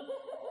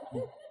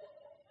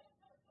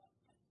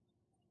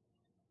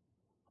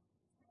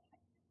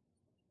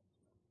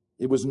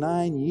 It was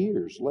 9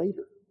 years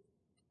later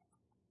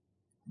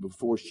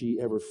before she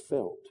ever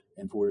felt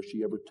and before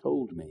she ever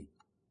told me,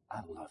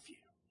 "I love you."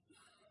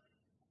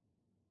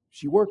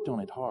 She worked on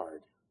it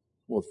hard.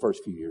 Well, the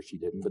first few years she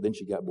didn't, but then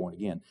she got born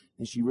again,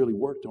 and she really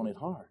worked on it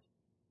hard.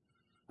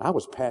 I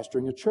was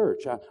pastoring a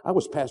church. I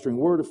was pastoring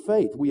Word of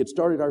Faith. We had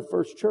started our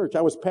first church.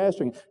 I was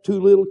pastoring 2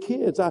 little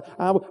kids.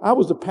 I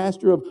was the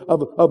pastor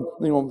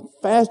of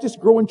fastest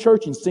growing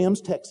church in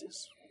Sims,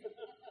 Texas.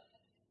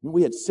 And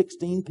we had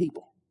 16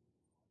 people.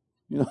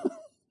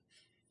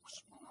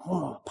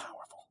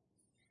 Powerful.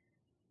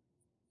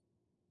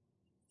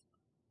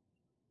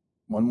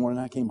 One morning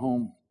I came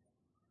home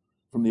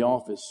from the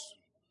office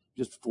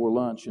just before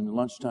lunch, and at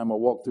lunchtime I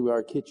walked through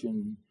our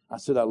kitchen. I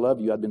said, "I love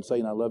you." I'd been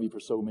saying I love you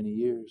for so many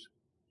years.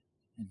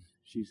 And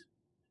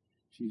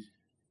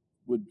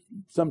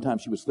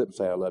sometimes she would slip and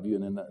say, "I love you,"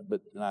 and then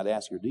I'd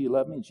ask her, "Do you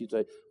love me?" And she'd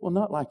say, "Well,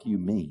 not like you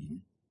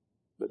mean,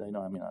 but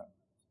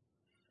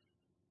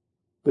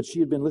But she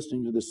had been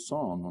listening to this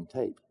song on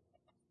tape.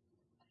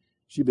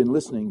 She'd been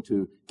listening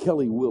to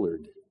Kelly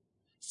Willard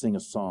sing a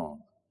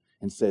song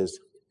and says,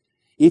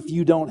 "If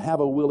you don't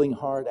have a willing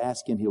heart,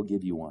 ask Him, He'll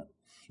give you one.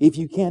 If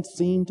you can't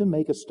seem to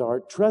make a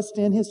start, trust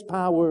in His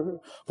power.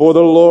 For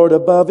the Lord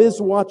above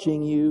is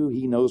watching you.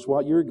 He knows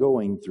what you're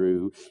going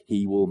through.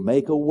 He will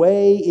make a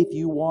way if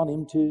you want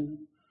Him to.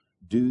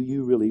 Do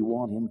you really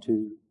want Him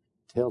to?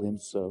 Tell Him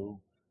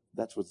so."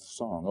 That's what the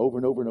song. Over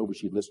and over and over,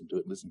 she'd listen to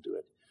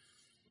it.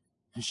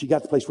 And she got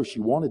to the place where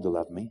she wanted to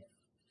love me.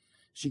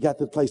 She got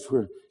to the place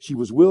where she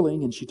was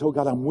willing, and she told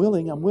God, I'm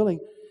willing.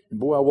 And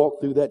boy, I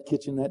walked through that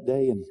kitchen that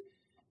day, and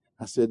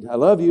I said, "I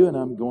love you," and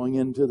I'm going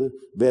into the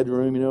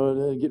bedroom,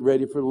 to get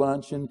ready for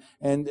lunch, and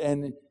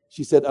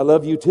she said, "I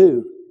love you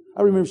too."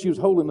 I remember she was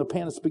holding a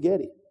pan of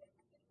spaghetti.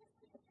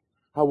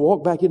 I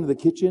walked back into the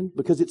kitchen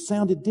because it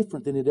sounded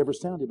different than it ever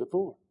sounded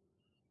before.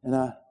 And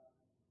I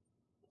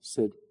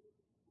said,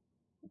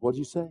 "What'd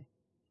you say?"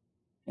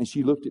 And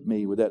she looked at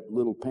me with that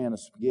little pan of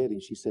spaghetti,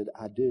 and she said,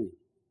 "I do.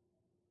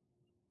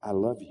 I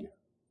love you.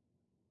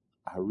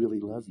 I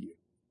really love you."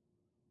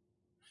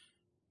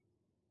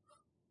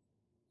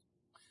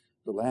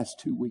 The last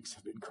 2 weeks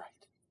have been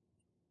great.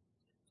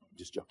 I'm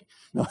just joking.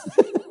 No.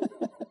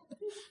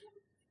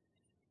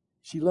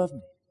 She loved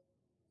me.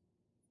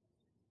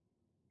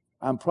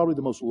 I'm probably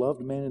the most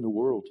loved man in the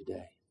world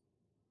today.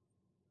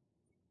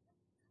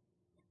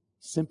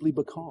 Simply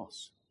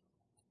because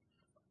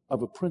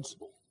of a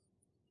principle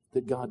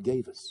that God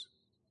gave us.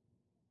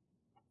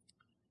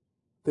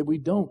 That we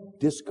don't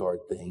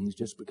discard things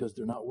just because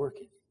they're not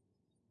working.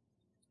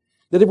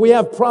 That if we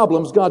have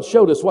problems, God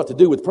showed us what to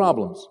do with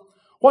problems.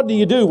 What do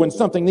you do when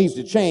something needs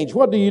to change?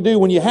 What do you do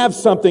when you have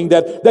something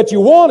that you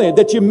wanted,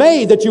 that you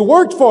made, that you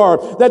worked for,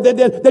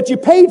 that you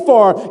paid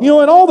for?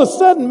 And all of a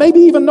sudden, maybe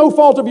even no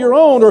fault of your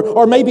own,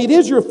 or maybe it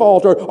is your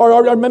fault,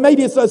 or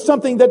maybe it's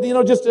something that,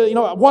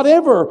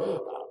 whatever.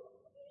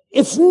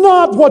 It's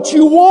not what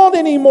you want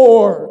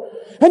anymore.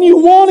 And you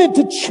want it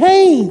to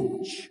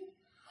change.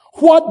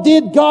 What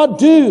did God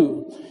do?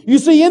 You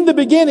see, in the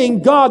beginning,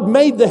 God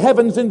made the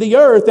heavens and the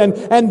earth,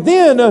 and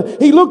then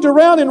He looked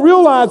around and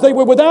realized they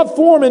were without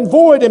form and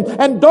void,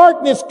 and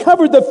darkness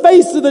covered the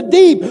face of the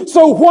deep.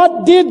 So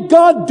what did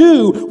God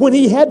do when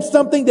He had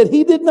something that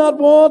He did not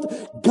want?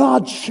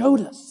 God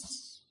showed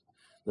us.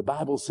 The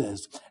Bible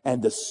says,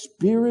 and the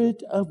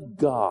Spirit of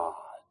God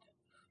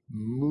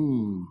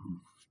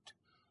moved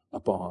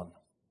upon,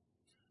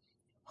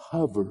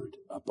 hovered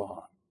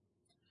upon,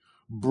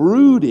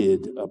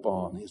 brooded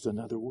upon is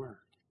another word.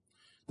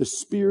 The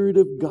Spirit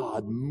of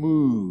God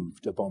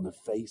moved upon the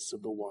face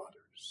of the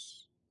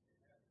waters.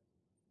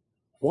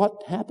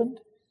 What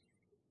happened?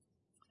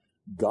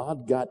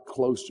 God got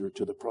closer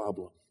to the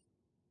problem.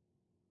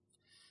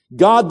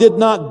 God did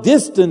not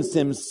distance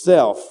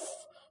Himself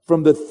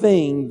from the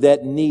thing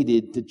that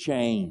needed to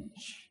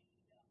change.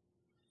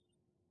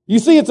 You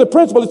see, it's a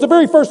principle. It's the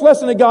very first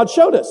lesson that God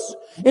showed us.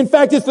 In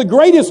fact, it's the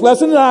greatest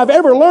lesson that I've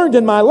ever learned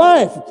in my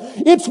life.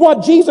 It's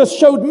what Jesus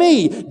showed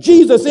me.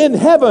 Jesus in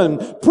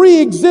heaven,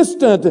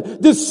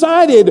 pre-existent,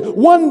 decided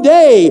one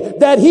day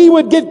that He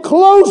would get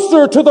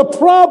closer to the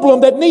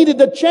problem that needed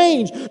to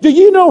change. Do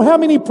you know how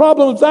many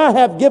problems I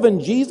have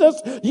given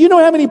Jesus? Do you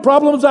know how many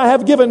problems I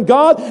have given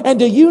God? And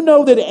do you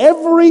know that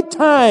every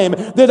time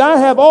that I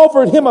have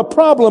offered Him a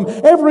problem,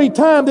 every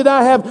time that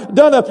I have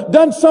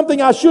done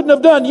something I shouldn't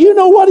have done, you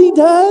know what He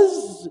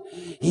does?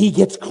 He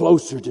gets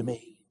closer to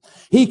me.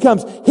 He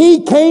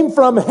came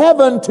from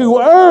heaven to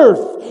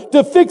earth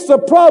to fix a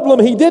problem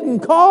He didn't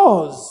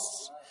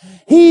cause.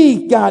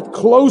 He got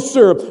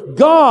closer.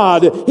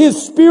 God, His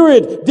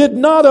Spirit did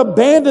not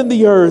abandon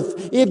the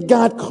earth. It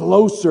got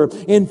closer.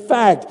 In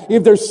fact,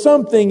 if there's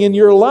something in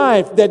your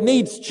life that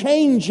needs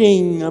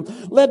changing,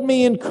 let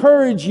me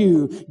encourage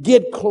you,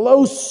 get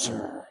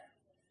closer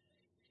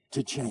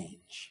to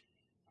change.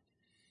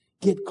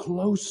 Get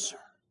closer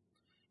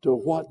to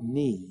what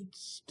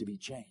needs to be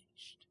changed.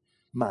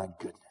 My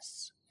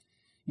goodness.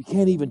 You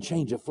can't even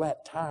change a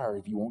flat tire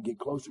if you won't get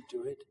closer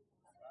to it.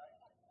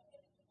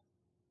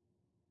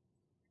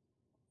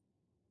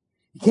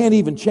 You can't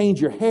even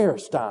change your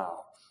hairstyle,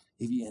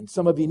 and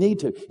some of you need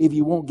to, if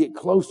you won't get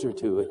closer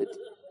to it.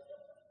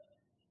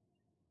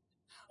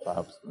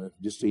 I've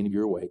just seeing if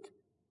you're awake.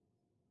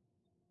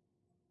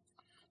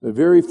 The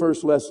very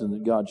first lesson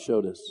that God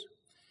showed us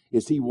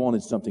is He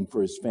wanted something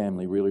for His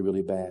family really,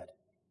 really bad.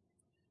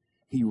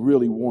 He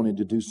really wanted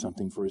to do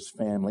something for His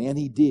family, and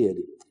He did.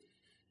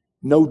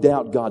 No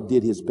doubt God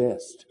did His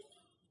best.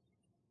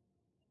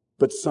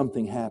 But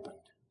something happened.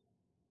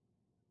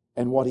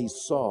 And what He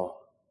saw,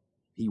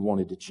 He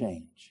wanted to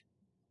change.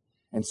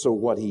 And so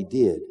what He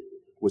did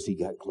was He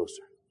got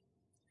closer.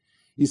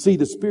 You see,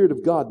 the Spirit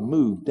of God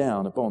moved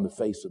down upon the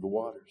face of the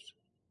waters.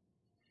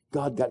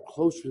 God got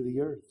closer to the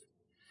earth.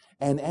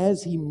 And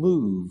as He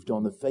moved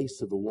on the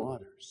face of the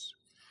waters,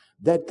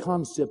 that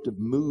concept of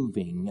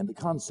moving and the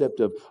concept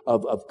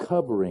of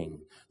covering,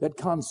 that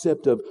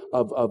concept of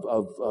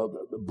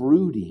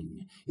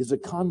brooding is a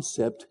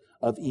concept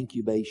of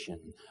incubation,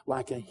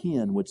 like a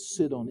hen would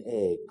sit on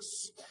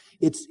eggs.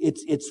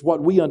 It's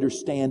what we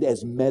understand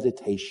as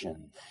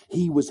meditation.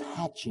 He was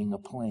hatching a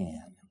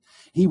plan.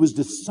 He was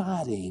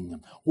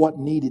deciding what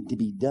needed to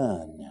be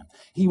done.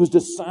 He was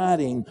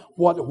deciding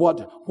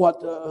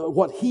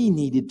what he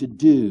needed to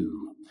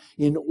do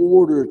in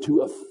order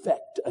to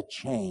effect a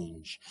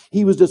change.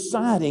 He was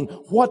deciding,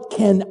 what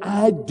can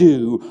I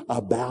do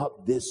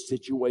about this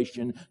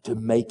situation to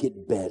make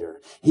it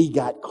better? He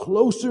got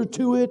closer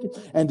to it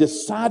and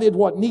decided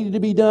what needed to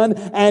be done,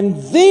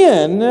 and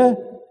then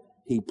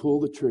He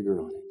pulled the trigger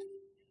on it.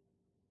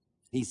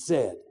 He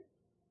said,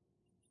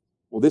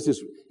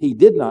 He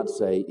did not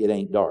say it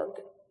ain't dark.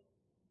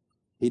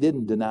 He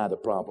didn't deny the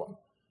problem.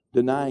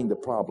 Denying the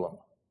problem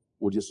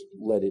will just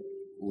let it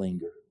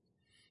linger.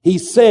 He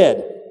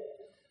said,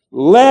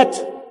 let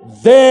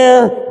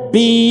there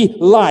be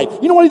light.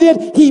 You know what He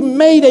did? He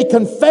made a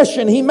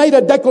confession. He made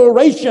a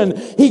declaration.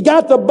 He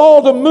got the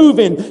ball to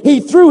moving.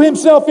 He threw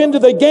Himself into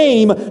the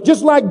game,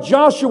 just like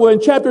Joshua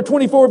in chapter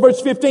 24, verse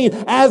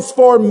 15. As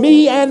for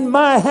me and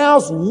my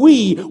house,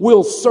 we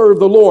will serve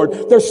the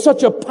Lord. There's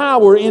such a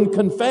power in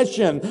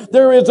confession.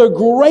 There is a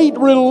great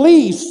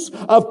release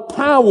of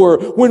power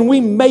when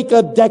we make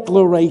a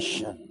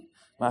declaration.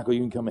 Michael,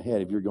 you can come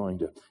ahead if you're going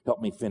to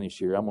help me finish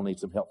here. I'm going to need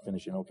some help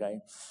finishing,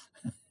 okay?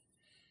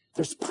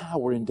 There's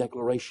power in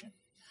declaration.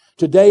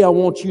 Today I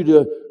want you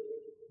to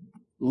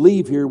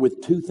leave here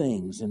with two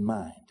things in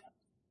mind.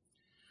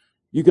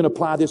 You can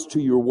apply this to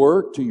your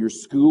work, to your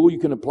school. You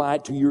can apply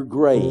it to your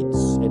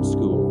grades at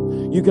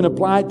school. You can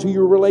apply it to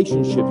your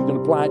relationship. You can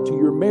apply it to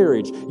your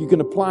marriage. You can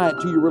apply it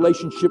to your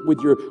relationship with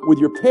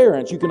your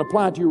parents. You can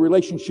apply it to your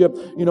relationship,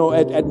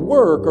 at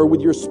work, or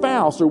with your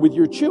spouse, or with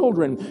your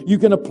children. You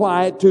can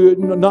apply it to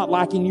not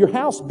liking your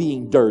house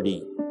being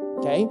dirty.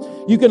 Okay?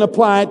 You can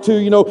apply it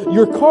to,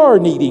 your car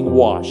needing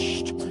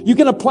washed. You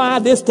can apply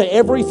this to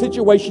every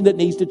situation that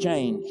needs to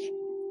change.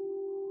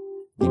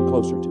 Get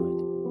closer to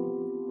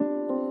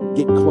it.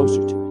 Get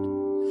closer to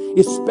it.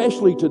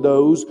 Especially to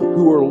those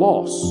who are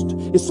lost.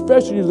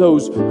 Especially to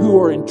those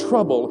who are in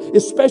trouble.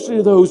 Especially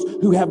to those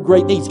who have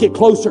great needs. Get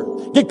closer.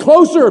 Get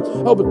closer.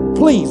 Oh, but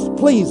please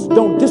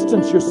don't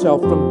distance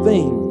yourself from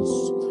things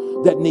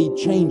that need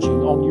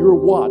changing on your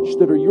watch,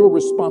 that are your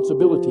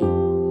responsibility,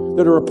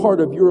 that are a part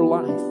of your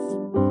life.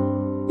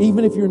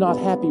 Even if you're not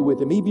happy with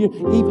them,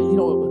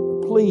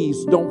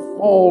 please don't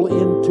fall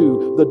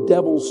into the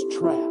devil's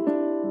trap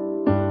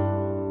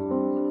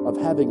of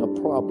having a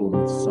problem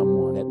with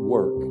someone at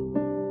work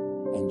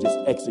and just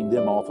Xing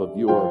them off of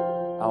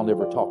I'll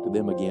never talk to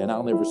them again.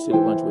 I'll never sit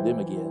at lunch with them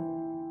again.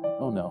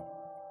 Oh no.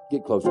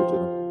 Get closer to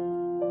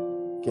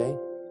them. Okay?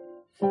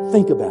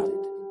 Think about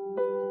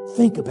it.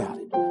 Think about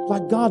it.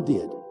 Like God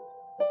did.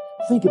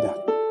 Think about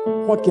it.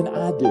 What can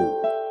I do?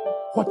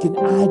 What can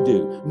I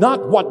do?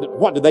 Not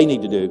what do they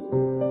need to do?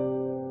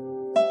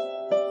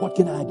 What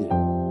can I do?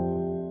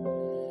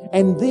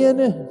 And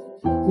then,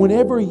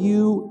 whenever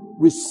you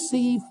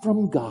receive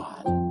from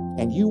God,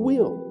 and you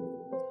will,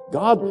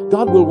 God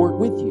will work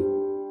with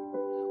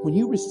you. When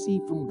you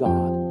receive from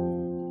God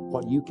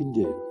what you can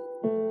do,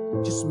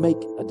 just make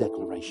a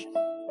declaration.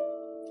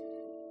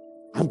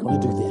 I'm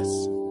going to do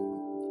this.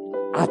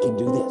 I can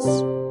do this.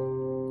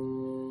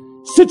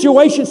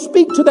 Situation,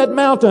 speak to that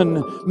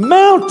mountain.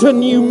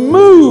 Mountain, you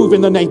move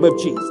in the name of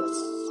Jesus.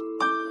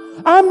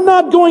 I'm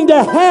not going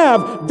to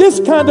have this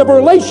kind of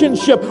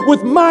relationship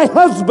with my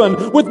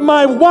husband, with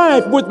my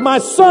wife, with my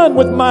son,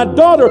 with my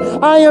daughter.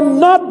 I am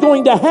not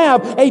going to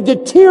have a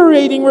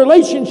deteriorating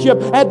relationship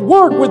at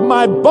work with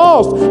my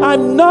boss.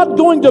 I'm not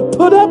going to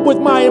put up with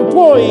my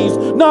employees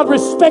not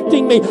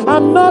respecting me.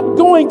 I'm not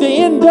going to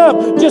end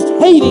up just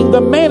hating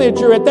the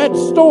manager at that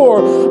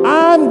store.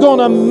 I'm going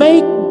to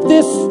make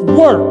this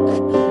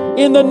work.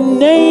 In the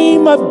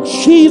name of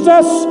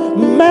Jesus,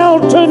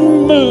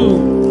 mountain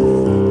move.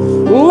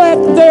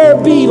 Let there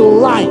be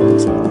light.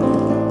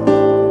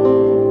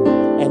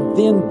 And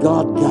then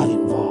God got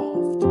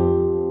involved.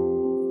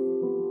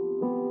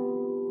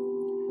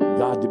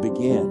 God to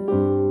begin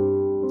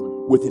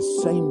with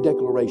His same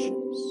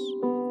declarations.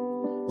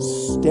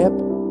 Step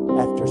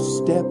after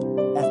step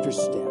after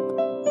step.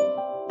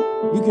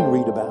 You can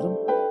read about them.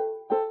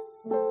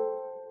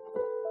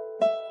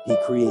 He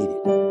created.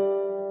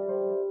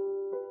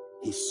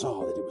 He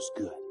saw that it was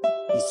good.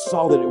 He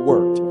saw that it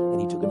worked,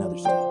 and He took another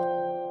step.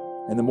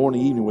 And the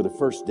morning, evening were the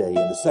first day, and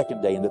the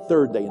second day, and the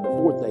third day, and the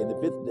fourth day, and the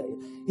fifth day.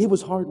 It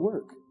was hard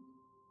work.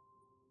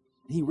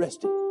 He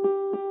rested.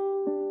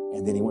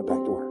 And then He went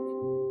back to work.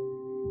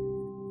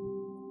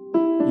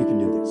 You can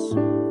do this.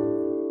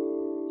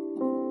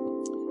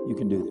 You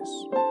can do this.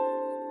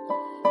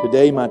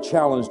 Today, my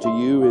challenge to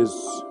you is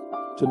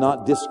to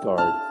not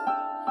discard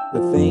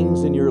the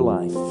things in your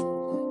life.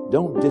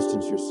 Don't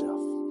distance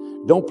yourself.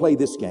 Don't play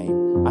this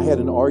game. I had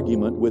an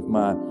argument with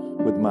my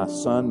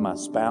son, my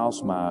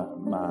spouse, my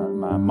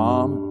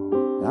mom,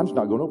 and I'm just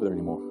not going over there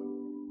anymore.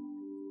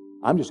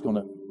 I'm just going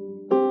to,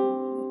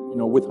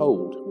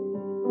 withhold.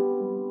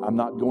 I'm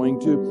not going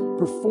to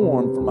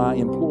perform for my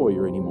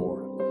employer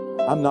anymore.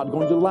 I'm not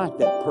going to like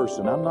that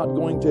person. I'm not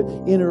going to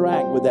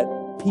interact with that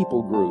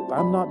people group.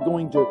 I'm not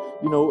going to,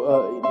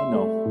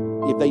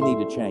 if they need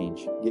to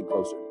change, get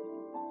closer.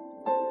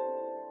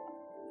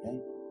 Okay?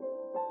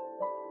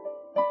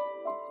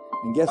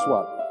 And guess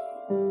what?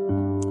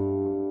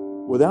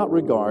 Without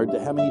regard to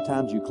how many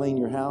times you clean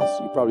your house,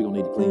 you're probably going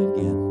to need to clean it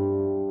again.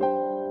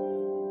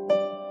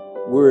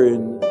 We're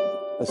in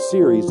a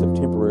series of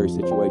temporary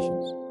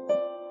situations.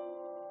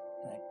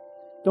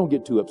 Don't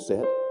get too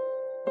upset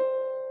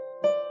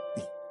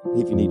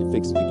if you need to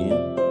fix it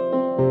again.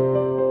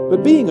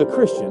 But being a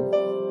Christian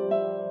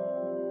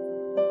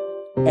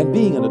and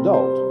being an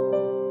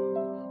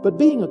adult, but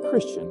being a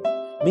Christian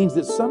means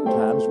that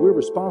sometimes we're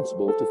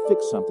responsible to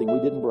fix something we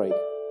didn't break.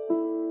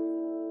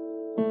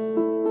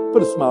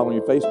 Put a smile on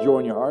your face, joy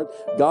in your heart.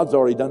 God's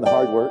already done the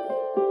hard work.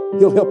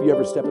 He'll help you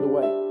every step of the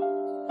way.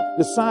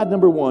 Decide,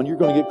 number one, you're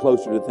going to get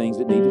closer to things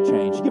that need to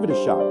change. Give it a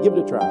shot. Give it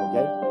a try,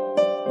 okay?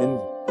 And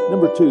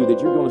number two, that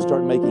you're going to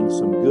start making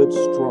some good,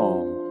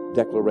 strong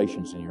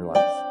declarations in your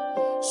life.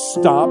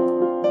 Stop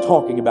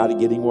talking about it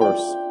getting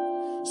worse.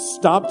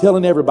 Stop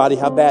telling everybody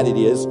how bad it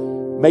is.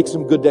 Make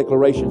some good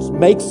declarations.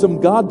 Make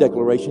some God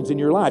declarations in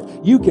your life.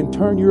 You can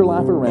turn your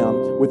life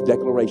around with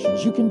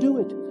declarations. You can do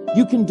it.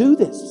 You can do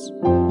this.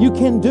 You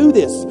can do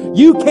this.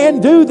 You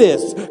can do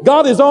this.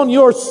 God is on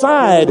your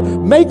side.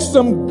 Make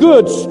some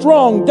good,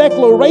 strong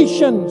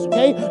declarations.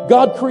 Okay?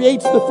 God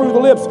creates the fruit of the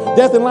lips.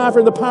 Death and life are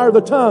in the power of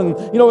the tongue.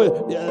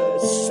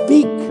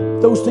 Speak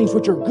those things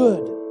which are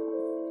good.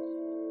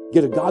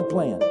 Get a God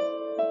plan.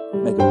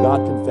 Make a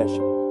God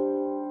confession.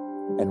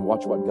 And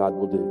watch what God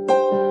will do.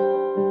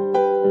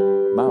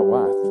 My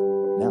wife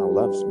now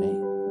loves me.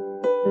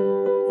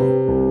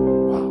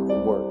 Wow,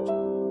 it worked.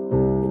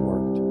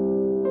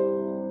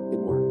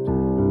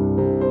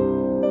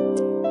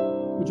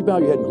 Would you bow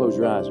your head and close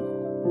your eyes?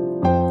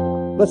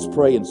 Let's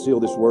pray and seal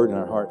this word in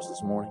our hearts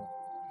this morning.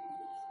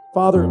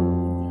 Father,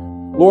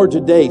 Lord,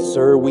 today,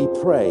 sir, we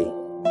pray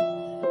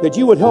that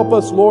you would help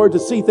us, Lord, to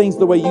see things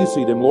the way you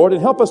see them, Lord,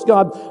 and help us,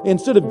 God,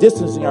 instead of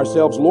distancing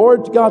ourselves,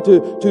 Lord, God,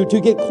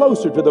 to get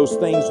closer to those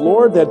things,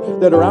 Lord,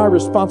 that are our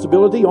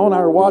responsibility on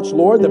our watch,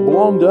 Lord, that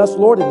belong to us,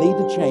 Lord, and need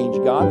to change,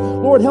 God.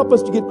 Lord, help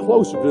us to get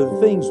closer to the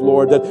things,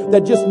 Lord,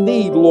 that just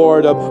need,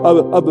 Lord,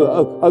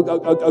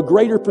 a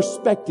greater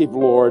perspective,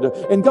 Lord.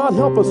 And God,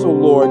 help us, oh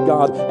Lord,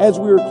 God, as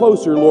we are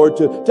closer, Lord,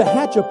 to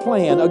hatch a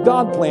plan, a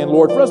God plan,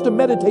 Lord, for us to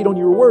meditate on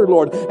your word,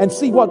 Lord, and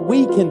see what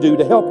we can do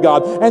to help,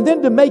 God, and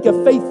then to make a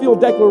faith-filled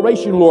declaration,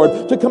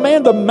 Lord, to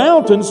command the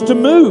mountains to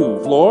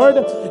move, Lord.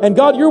 And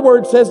God, your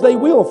word says they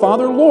will,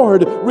 Father.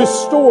 Lord,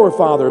 restore,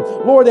 Father.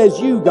 Lord, as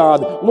you,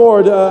 God,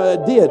 Lord,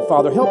 did,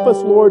 Father. Help us,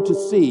 Lord, to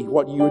see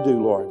what you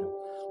do, Lord.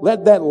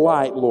 Let that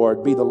light,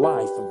 Lord, be the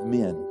life of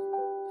men.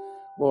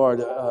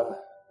 Lord,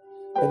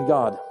 and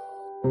God,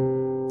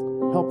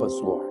 help us,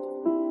 Lord.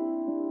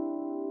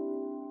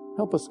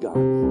 Help us, God,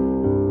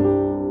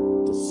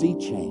 to see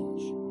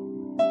change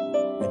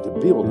and to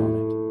build on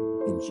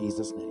it in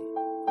Jesus' name.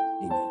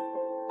 Amen.